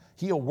Him,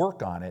 He'll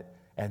work on it,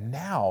 and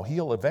now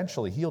He'll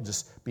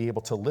just be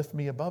able to lift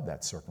me above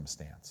that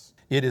circumstance.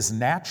 It is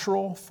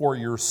natural for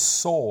your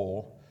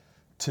soul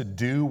to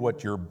do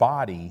what your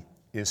body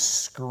is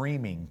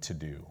screaming to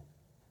do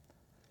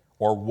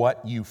or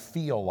what you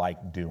feel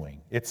like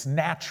doing. It's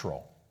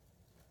natural.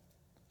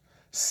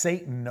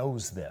 Satan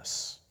knows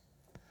this.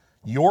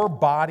 Your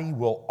body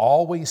will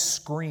always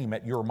scream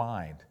at your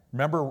mind.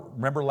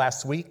 Remember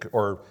last week,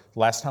 or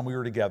last time we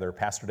were together,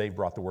 Pastor Dave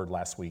brought the word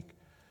last week.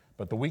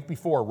 But the week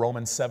before,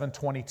 Romans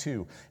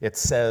 7:22, it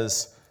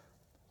says,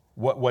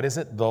 what is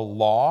it? The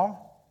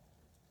law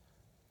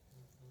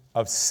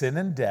of sin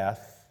and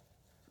death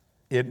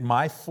in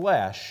my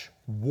flesh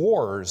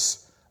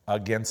wars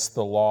against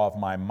the law of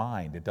my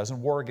mind. It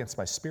doesn't war against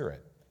my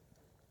spirit.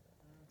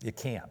 It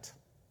can't.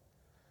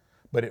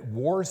 But it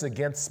wars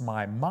against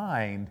my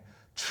mind,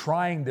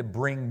 trying to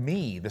bring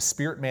me, the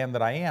spirit man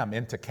that I am,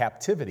 into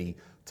captivity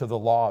to the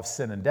law of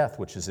sin and death,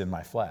 which is in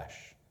my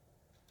flesh.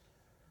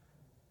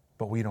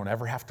 But we don't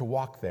ever have to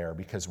walk there,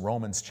 because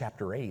Romans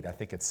chapter 8, I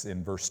think it's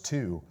in verse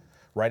 2,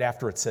 right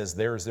after it says,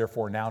 there is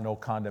therefore now no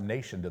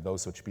condemnation to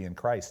those which be in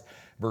Christ.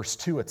 Verse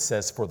 2, it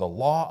says, for the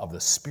law of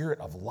the Spirit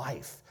of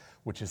life,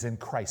 which is in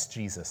Christ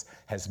Jesus,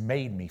 has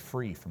made me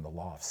free from the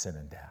law of sin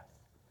and death.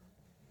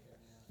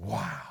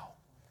 Wow.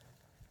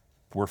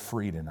 We're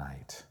free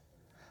tonight.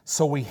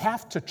 So we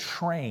have to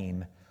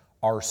train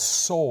our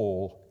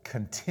soul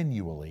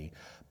continually,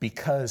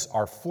 because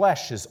our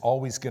flesh is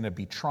always going to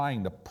be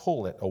trying to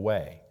pull it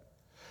away.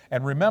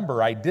 And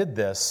remember, I did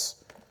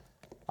this,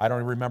 I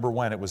don't remember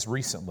when, it was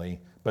recently,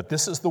 but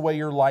this is the way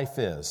your life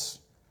is.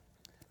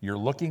 You're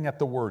looking at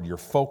the Word, you're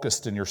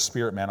focused in your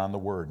spirit, man, on the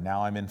Word.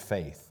 Now I'm in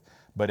faith.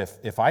 But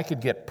if I could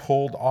get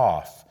pulled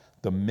off,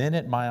 the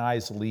minute my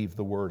eyes leave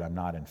the Word, I'm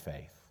not in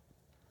faith.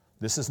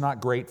 This is not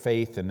great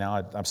faith, and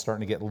now I'm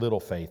starting to get little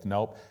faith.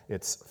 Nope,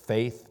 it's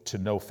faith to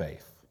no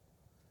faith.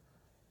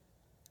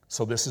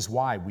 So this is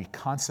why we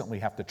constantly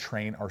have to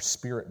train our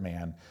spirit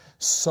man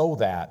so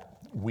that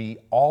we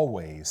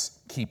always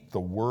keep the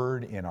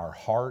Word in our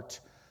heart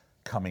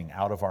coming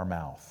out of our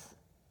mouth.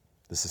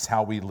 This is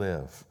how we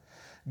live.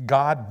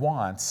 God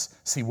wants,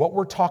 see what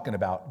we're talking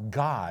about,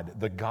 God,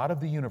 the God of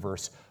the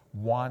universe,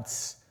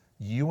 wants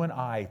you and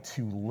I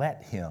to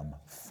let Him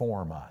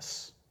form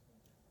us.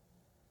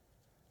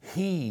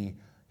 He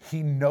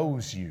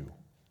knows you.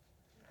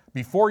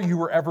 Before you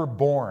were ever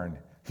born,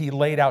 He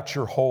laid out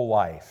your whole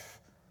life.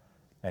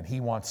 And He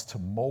wants to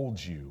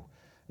mold you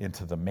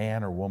into the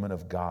man or woman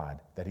of God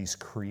that He's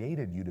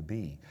created you to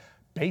be.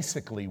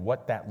 Basically,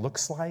 what that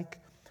looks like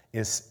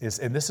is,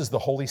 and this is the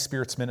Holy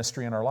Spirit's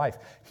ministry in our life,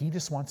 He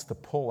just wants to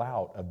pull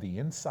out of the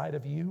inside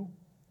of you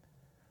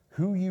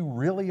who you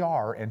really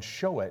are and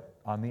show it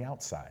on the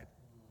outside.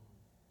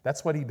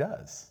 That's what He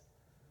does.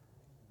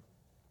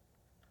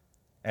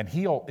 And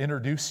He'll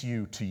introduce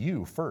you to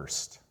you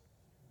first.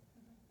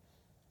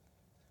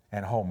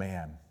 And oh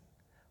man,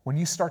 when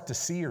you start to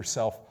see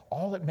yourself,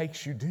 all it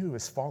makes you do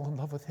is fall in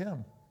love with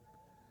Him.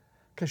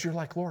 Because you're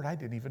like, Lord, I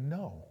didn't even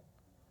know.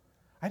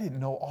 I didn't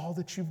know all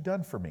that You've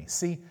done for me.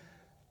 See,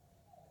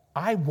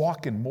 I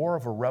walk in more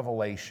of a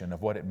revelation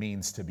of what it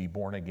means to be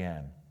born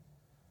again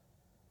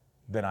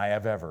than I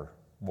have ever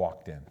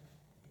walked in.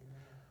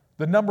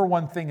 The number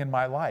one thing in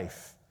my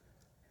life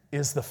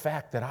is the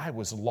fact that I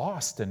was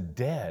lost and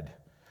dead,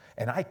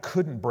 and I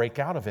couldn't break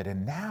out of it.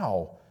 And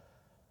now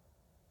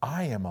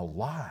I am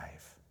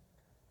alive.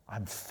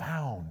 I'm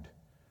found.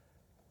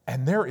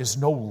 And there is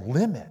no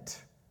limit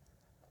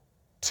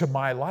to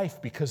my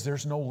life because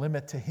there's no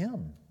limit to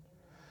Him.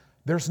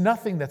 There's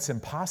nothing that's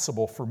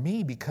impossible for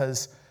me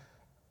because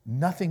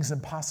nothing's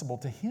impossible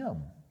to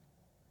Him.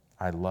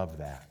 I love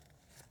that.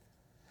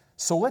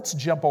 So let's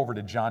jump over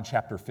to John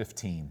chapter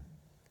 15.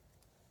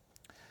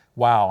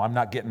 Wow, I'm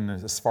not getting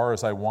as far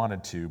as I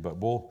wanted to, but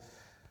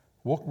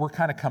we're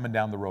kind of coming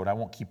down the road. I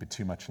won't keep it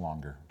too much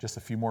longer, just a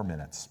few more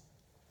minutes.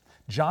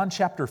 John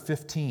chapter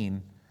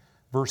 15,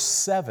 verse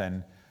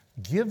 7,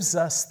 gives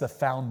us the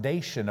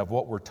foundation of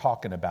what we're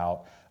talking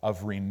about,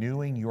 of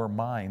renewing your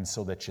mind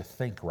so that you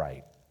think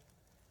right.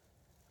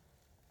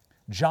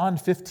 John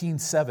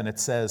 15:7, it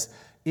says,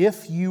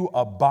 "If you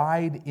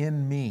abide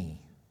in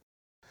me."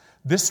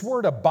 This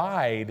word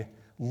abide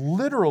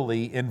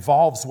literally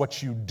involves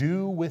what you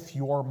do with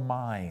your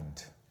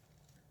mind.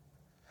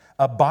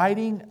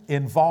 Abiding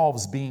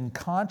involves being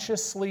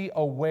consciously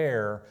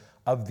aware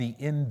of the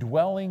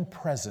indwelling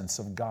presence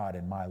of God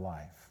in my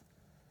life.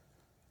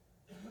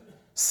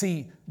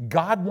 See,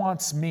 God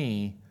wants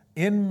me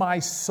in my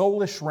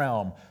soulish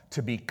realm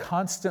to be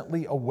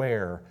constantly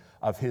aware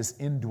of His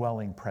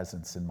indwelling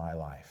presence in my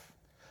life.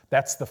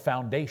 That's the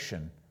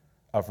foundation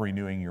of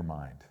renewing your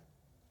mind.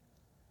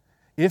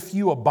 If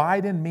you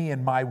abide in me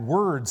and my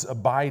words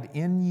abide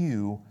in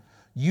you,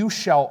 you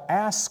shall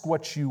ask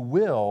what you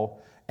will,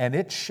 and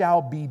it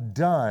shall be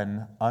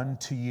done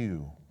unto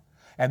you.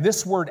 And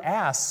this word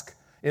ask,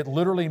 it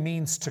literally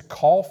means to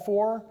call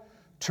for,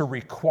 to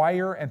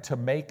require, and to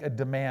make a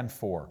demand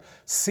for.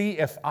 See,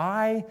 if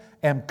I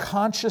am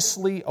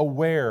consciously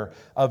aware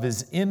of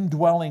His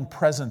indwelling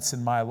presence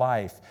in my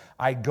life,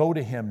 I go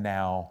to Him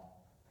now.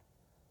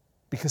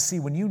 Because see,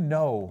 when you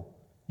know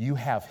you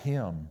have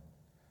Him,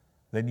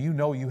 then you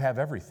know you have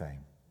everything.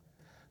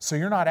 So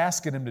you're not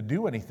asking Him to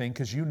do anything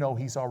because you know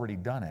He's already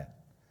done it.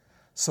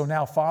 So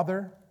now,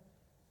 Father,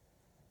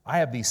 I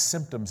have these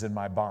symptoms in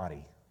my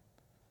body.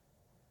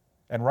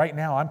 And right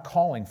now I'm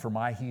calling for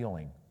my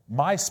healing,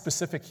 my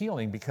specific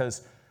healing,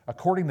 because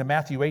according to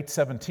Matthew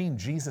 8:17,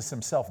 Jesus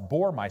Himself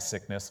bore my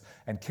sickness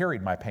and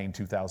carried my pain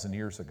 2,000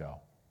 years ago.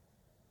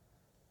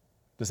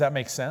 Does that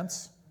make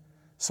sense?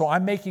 So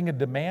I'm making a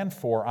demand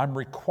for, I'm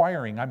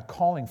requiring, I'm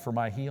calling for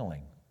my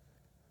healing.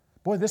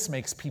 Boy, this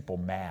makes people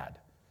mad.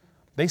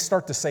 They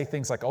start to say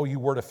things like, oh, you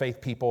Word of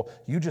Faith people,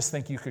 you just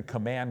think you could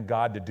command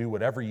God to do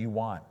whatever you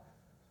want.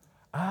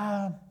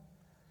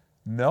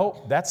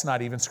 No, that's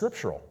not even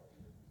scriptural.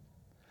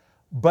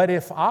 But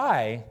if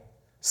I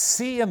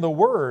see in the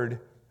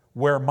Word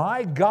where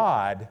my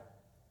God,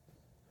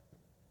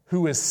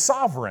 who is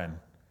sovereign,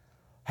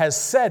 has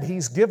said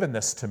He's given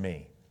this to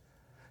me,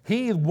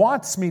 He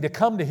wants me to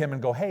come to Him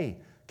and go,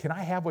 hey, can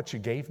I have what you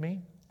gave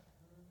me?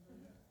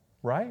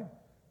 Right?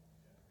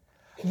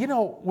 You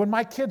know, when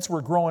my kids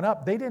were growing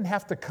up, they didn't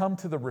have to come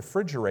to the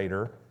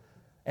refrigerator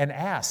and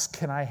ask,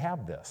 can I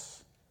have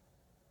this?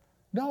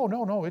 No,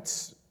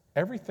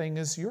 everything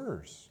is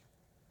yours,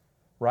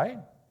 right?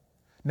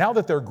 Now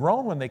that they're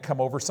grown, when they come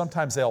over,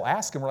 sometimes they'll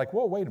ask, and we're like,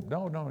 whoa, wait,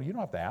 no, you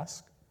don't have to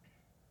ask.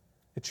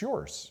 It's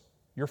yours,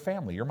 your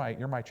family, you're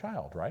my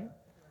child, right?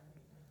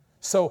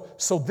 So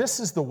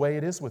this is the way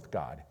it is with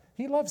God.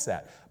 He loves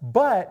that.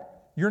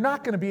 But you're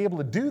not going to be able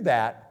to do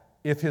that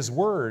if His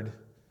Word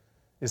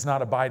is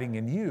not abiding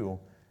in you,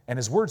 and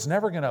His Word's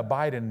never going to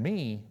abide in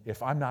me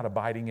if I'm not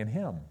abiding in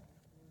Him,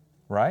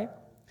 right?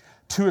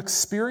 To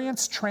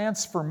experience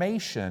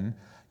transformation,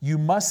 you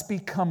must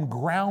become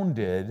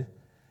grounded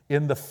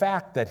in the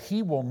fact that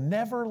He will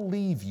never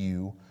leave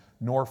you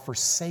nor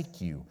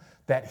forsake you,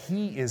 that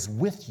He is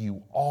with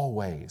you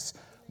always,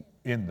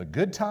 in the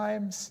good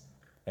times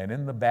and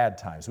in the bad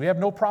times. We have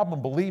no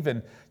problem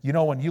believing,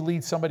 when you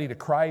lead somebody to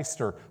Christ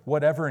or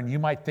whatever, and you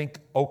might think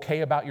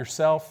okay about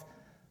yourself.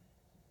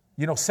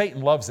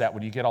 Satan loves that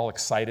when you get all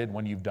excited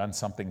when you've done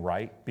something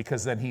right,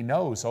 because then he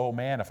knows, oh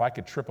man, if I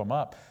could trip them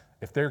up,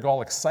 if they're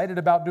all excited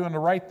about doing the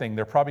right thing,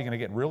 they're probably going to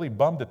get really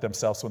bummed at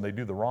themselves when they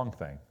do the wrong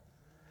thing.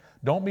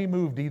 Don't be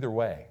moved either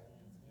way.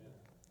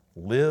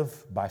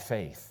 Live by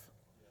faith.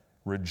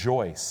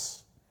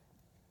 Rejoice.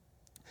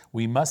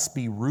 We must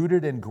be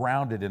rooted and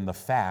grounded in the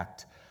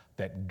fact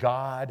that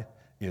God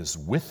is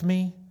with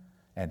me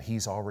and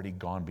He's already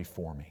gone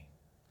before me.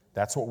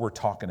 That's what we're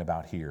talking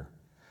about here.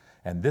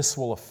 And this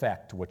will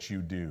affect what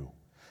you do.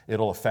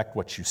 It'll affect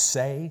what you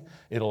say.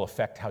 It'll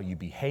affect how you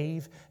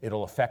behave.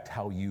 It'll affect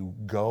how you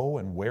go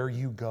and where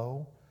you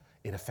go.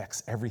 It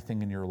affects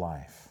everything in your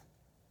life.